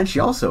 And she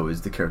also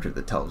is the character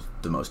that tells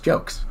the most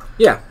jokes.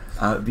 Yeah.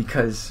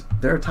 Because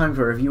there are times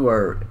where if you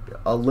are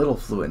a little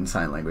fluent in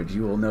sign language,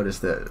 you will notice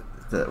that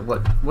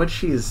what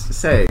she is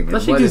saying.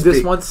 Does she do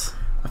this once?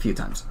 A few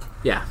times.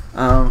 Yeah.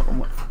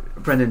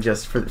 Brendan,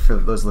 just for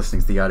those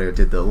listening to the audio,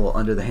 did the little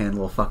under the hand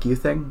little fuck you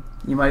thing.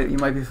 You might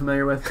be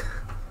familiar with.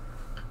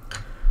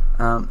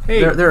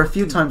 There are a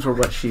few times where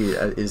what she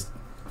is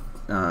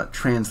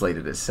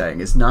translated as saying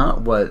is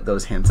not what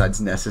those hand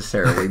signs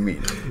necessarily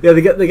mean. Yeah,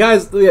 the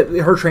guys,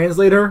 her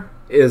translator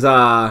is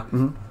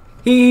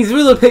he's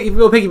real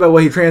picky about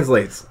what he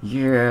translates.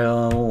 Yeah,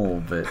 a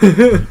little bit.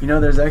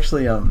 There's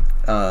actually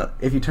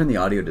if you turn the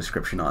audio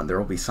description on, there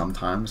will be some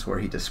times where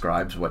he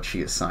describes what she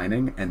is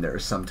signing, and there are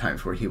some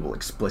times where he will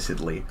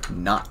explicitly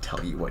not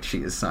tell you what she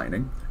is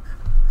signing.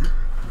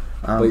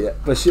 But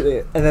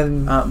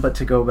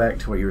to go back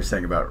to what you were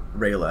saying about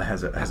Rayla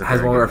has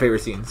one of our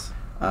favorite scenes.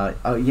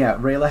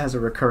 Rayla has a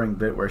recurring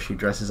bit where she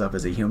dresses up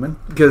as a human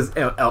because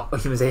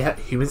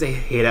humans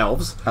hate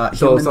elves.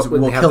 Humans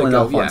will kill an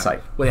elf on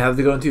sight. When they have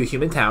to go into a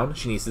human town,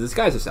 she needs to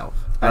disguise herself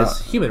as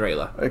human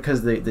Rayla.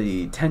 Because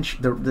the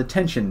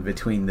tension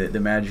between the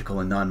magical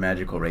and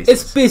non-magical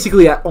races, it's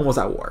basically almost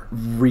at war.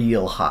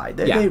 Real high.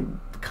 They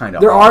kind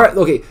of. There are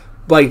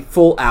like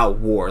full out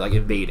war, like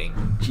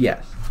invading.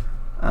 Yes.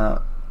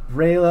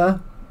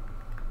 Rayla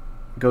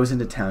goes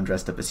into town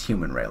dressed up as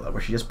human Rayla,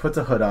 where she just puts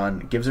a hood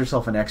on, gives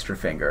herself an extra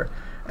finger,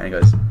 and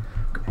goes,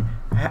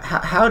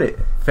 howdy,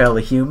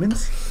 fella human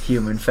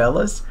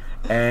fellas,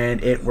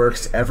 and it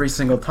works every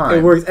single time.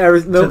 It works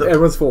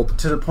everyone's fooled.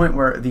 To the point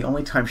where the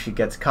only time she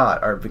gets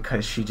caught are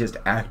because she just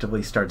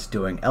actively starts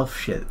doing elf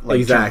shit,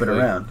 like jumping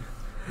around.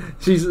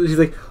 She's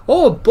like,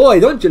 oh boy,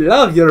 don't you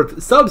love your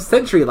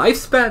sub-century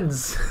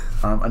lifespans?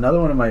 Another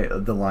one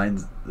of the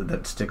lines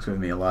that sticks with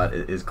me a lot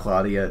is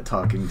Claudia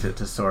talking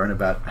to Soren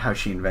about how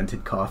she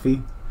invented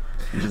coffee.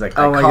 And she's like,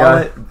 I call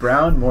it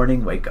brown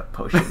morning wake-up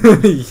potion.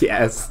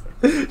 Yes.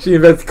 She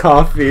invents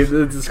coffee.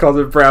 It's called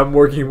a brown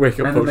morning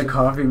wake-up potion. And then the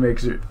coffee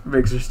makes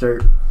her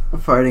start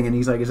farting, and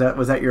he's like,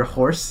 was that your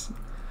horse?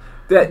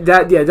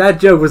 That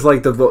joke was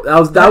like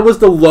that was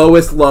the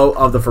lowest low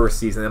of the first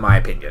season, in my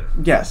opinion.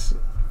 Yes.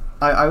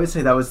 I would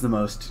say that was the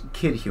most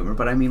kid humor,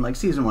 but I mean, like,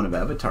 season 1 of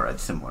Avatar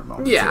had similar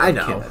moments. Yeah, I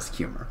know. Kid has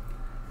humor.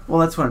 Well,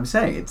 that's what I'm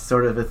saying. It's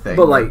sort of a thing.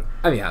 But, like,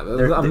 I mean,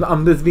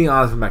 I'm just being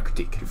honest with my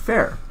critique.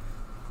 Fair.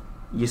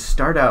 You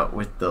start out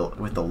with the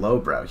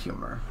lowbrow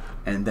humor,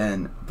 and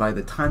then by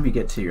the time you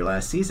get to your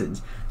last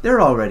seasons,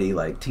 they're already,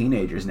 like,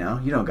 teenagers now.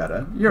 You don't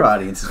gotta. Your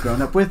audience is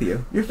grown up with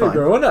you. You're fine.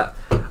 They're growing up.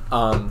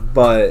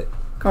 But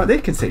come on, they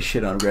can say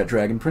shit on Red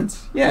Dragon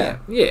Prince. Yeah.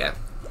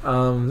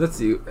 Let's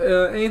see.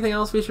 Anything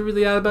else we should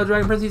really add about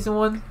Dragon Prince Season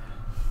 1?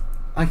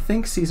 I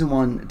think Season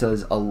 1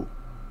 does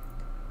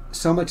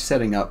so much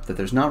setting up that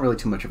there's not really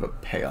too much of a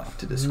payoff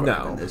to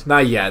describe in this.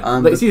 Not yet.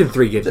 Season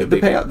 3 gives you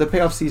the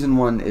payoff. Season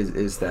 1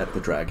 is that the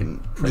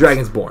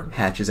Dragon's born.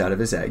 Hatches out of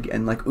his egg.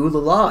 And like, ooh la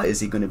la, is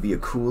he going to be a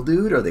cool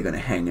dude? Or are they going to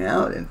hang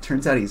out? And it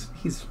turns out he's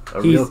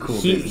a real cool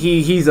dude.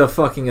 He's a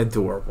fucking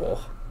adorable.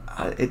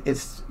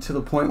 It's to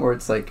the point where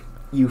it's like,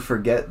 you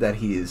forget that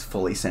he is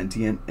fully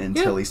sentient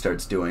until he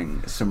starts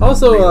doing some real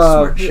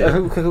smart shit.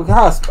 Didn't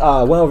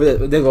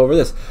go over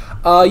this.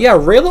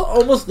 Rayla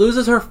almost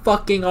loses her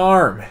fucking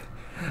arm.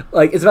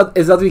 Like, it's about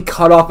to be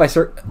cut off by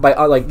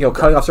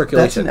cutting off circulation.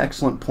 That's an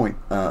excellent point.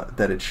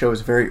 That it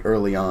shows very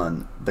early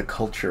on the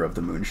culture of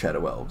the Moon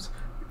Shadow Elves.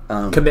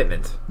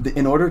 Commitment.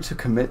 In order to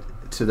commit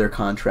to their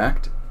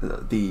contract,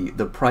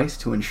 the price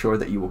to ensure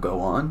that you will go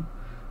on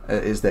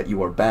is that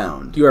you are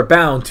bound. You are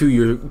bound to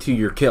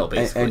your kill,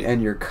 basically.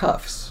 And your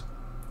cuffs,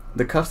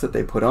 the cuffs that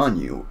they put on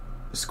you,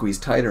 squeeze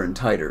tighter and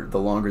tighter the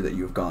longer that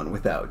you've gone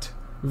without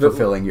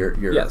fulfilling your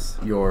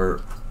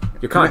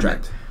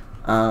contract.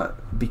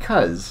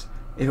 Because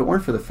if it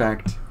weren't for the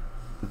fact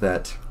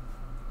that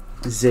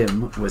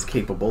Zim was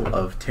capable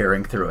of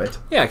tearing through it.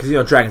 Yeah, because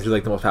dragons are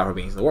like the most powerful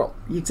beings in the world.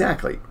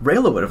 Exactly.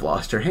 Rayla would have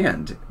lost her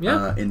hand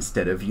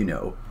instead of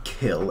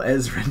kill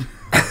Ezrin.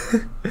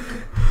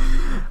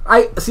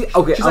 I see.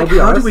 Okay, she's like,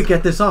 how do we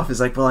get this off? It's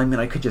like, well, I mean,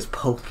 I could just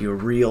poke you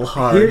real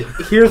hard.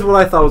 Here's what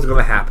I thought was going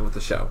to happen with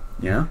the show.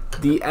 Yeah.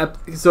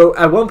 So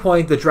at one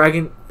point, the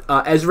dragon,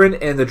 Ezrin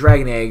and the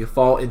dragon egg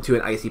fall into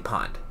an icy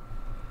pond.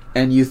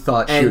 And you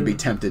thought she would be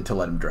tempted to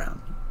let him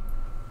drown.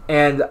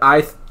 And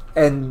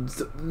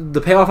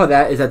the payoff of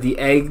that is that the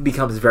egg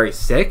becomes very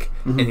sick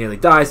and nearly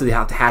dies, so they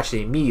have to hatch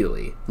it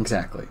immediately.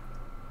 Exactly.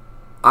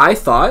 I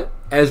thought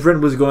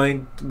Ezrin was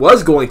going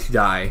to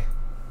die,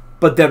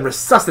 but then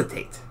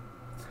resuscitate.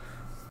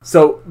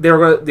 So he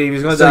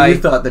was going to die. You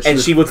thought that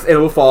it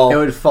would fall. It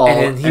would fall,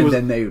 and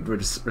then they would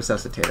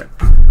resuscitate her.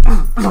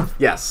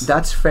 Yes,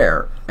 that's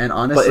fair. And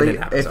honestly,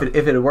 if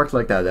it had worked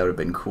like that, that would have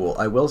been cool.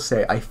 I will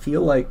say, I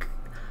feel like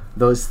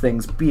those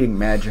things being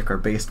magic are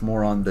based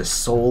more on the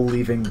soul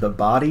leaving the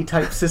body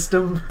type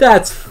system.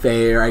 That's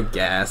fair, I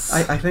guess.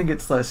 I think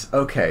it's less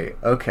okay.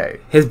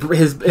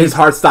 His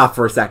heart stopped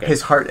for a second.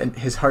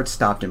 His heart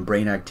stopped and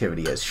brain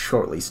activity has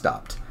shortly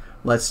stopped.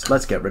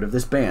 Let's get rid of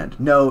this band.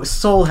 No,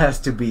 soul has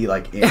to be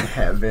like in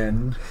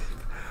heaven.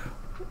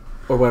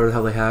 Or whatever the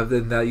hell they have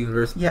in that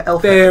universe. Yeah,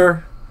 elf.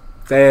 Fair,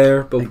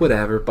 but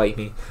whatever, bite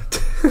me.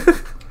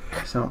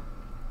 So,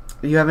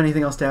 do you have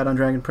anything else to add on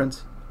Dragon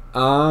Prince?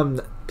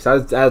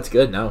 Besides that's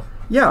good, no.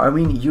 Yeah, I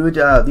mean,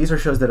 these are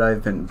shows that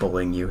I've been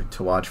bullying you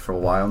to watch for a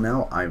while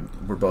now.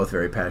 We're both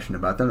very passionate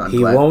about them. He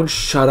won't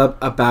shut up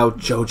about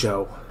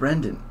JoJo.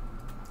 Brendan,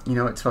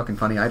 it's fucking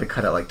funny. I had to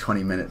cut out like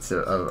 20 minutes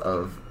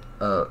of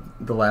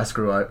the last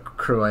crew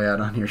I had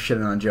on here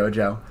shitting on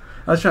JoJo.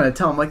 I was trying to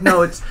tell him, like,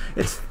 no, it's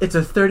a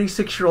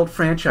 36-year-old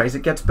franchise.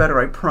 It gets better,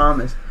 I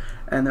promise.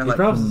 And they're like,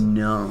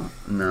 no.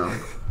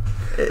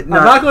 I'm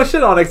not going to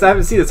shit on it because I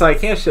haven't seen it, so I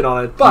can't shit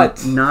on it.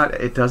 But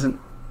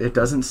it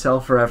doesn't sell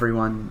for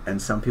everyone,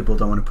 and some people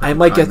don't want to put. I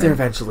might get there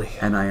eventually,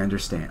 and I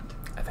understand.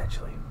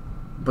 Eventually,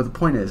 but the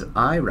point is,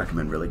 I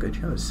recommend really good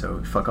shows.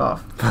 So fuck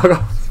off. Fuck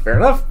off. Fair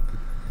enough.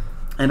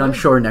 And I'm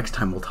sure next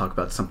time we'll talk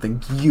about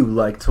something you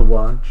like to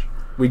watch.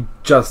 We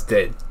just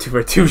did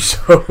two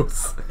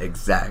shows.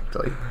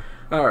 Exactly.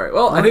 All right.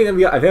 Well, I think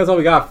that's all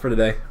we got for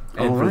today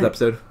and for this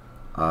episode.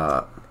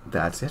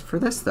 That's it for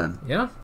this then. Yeah.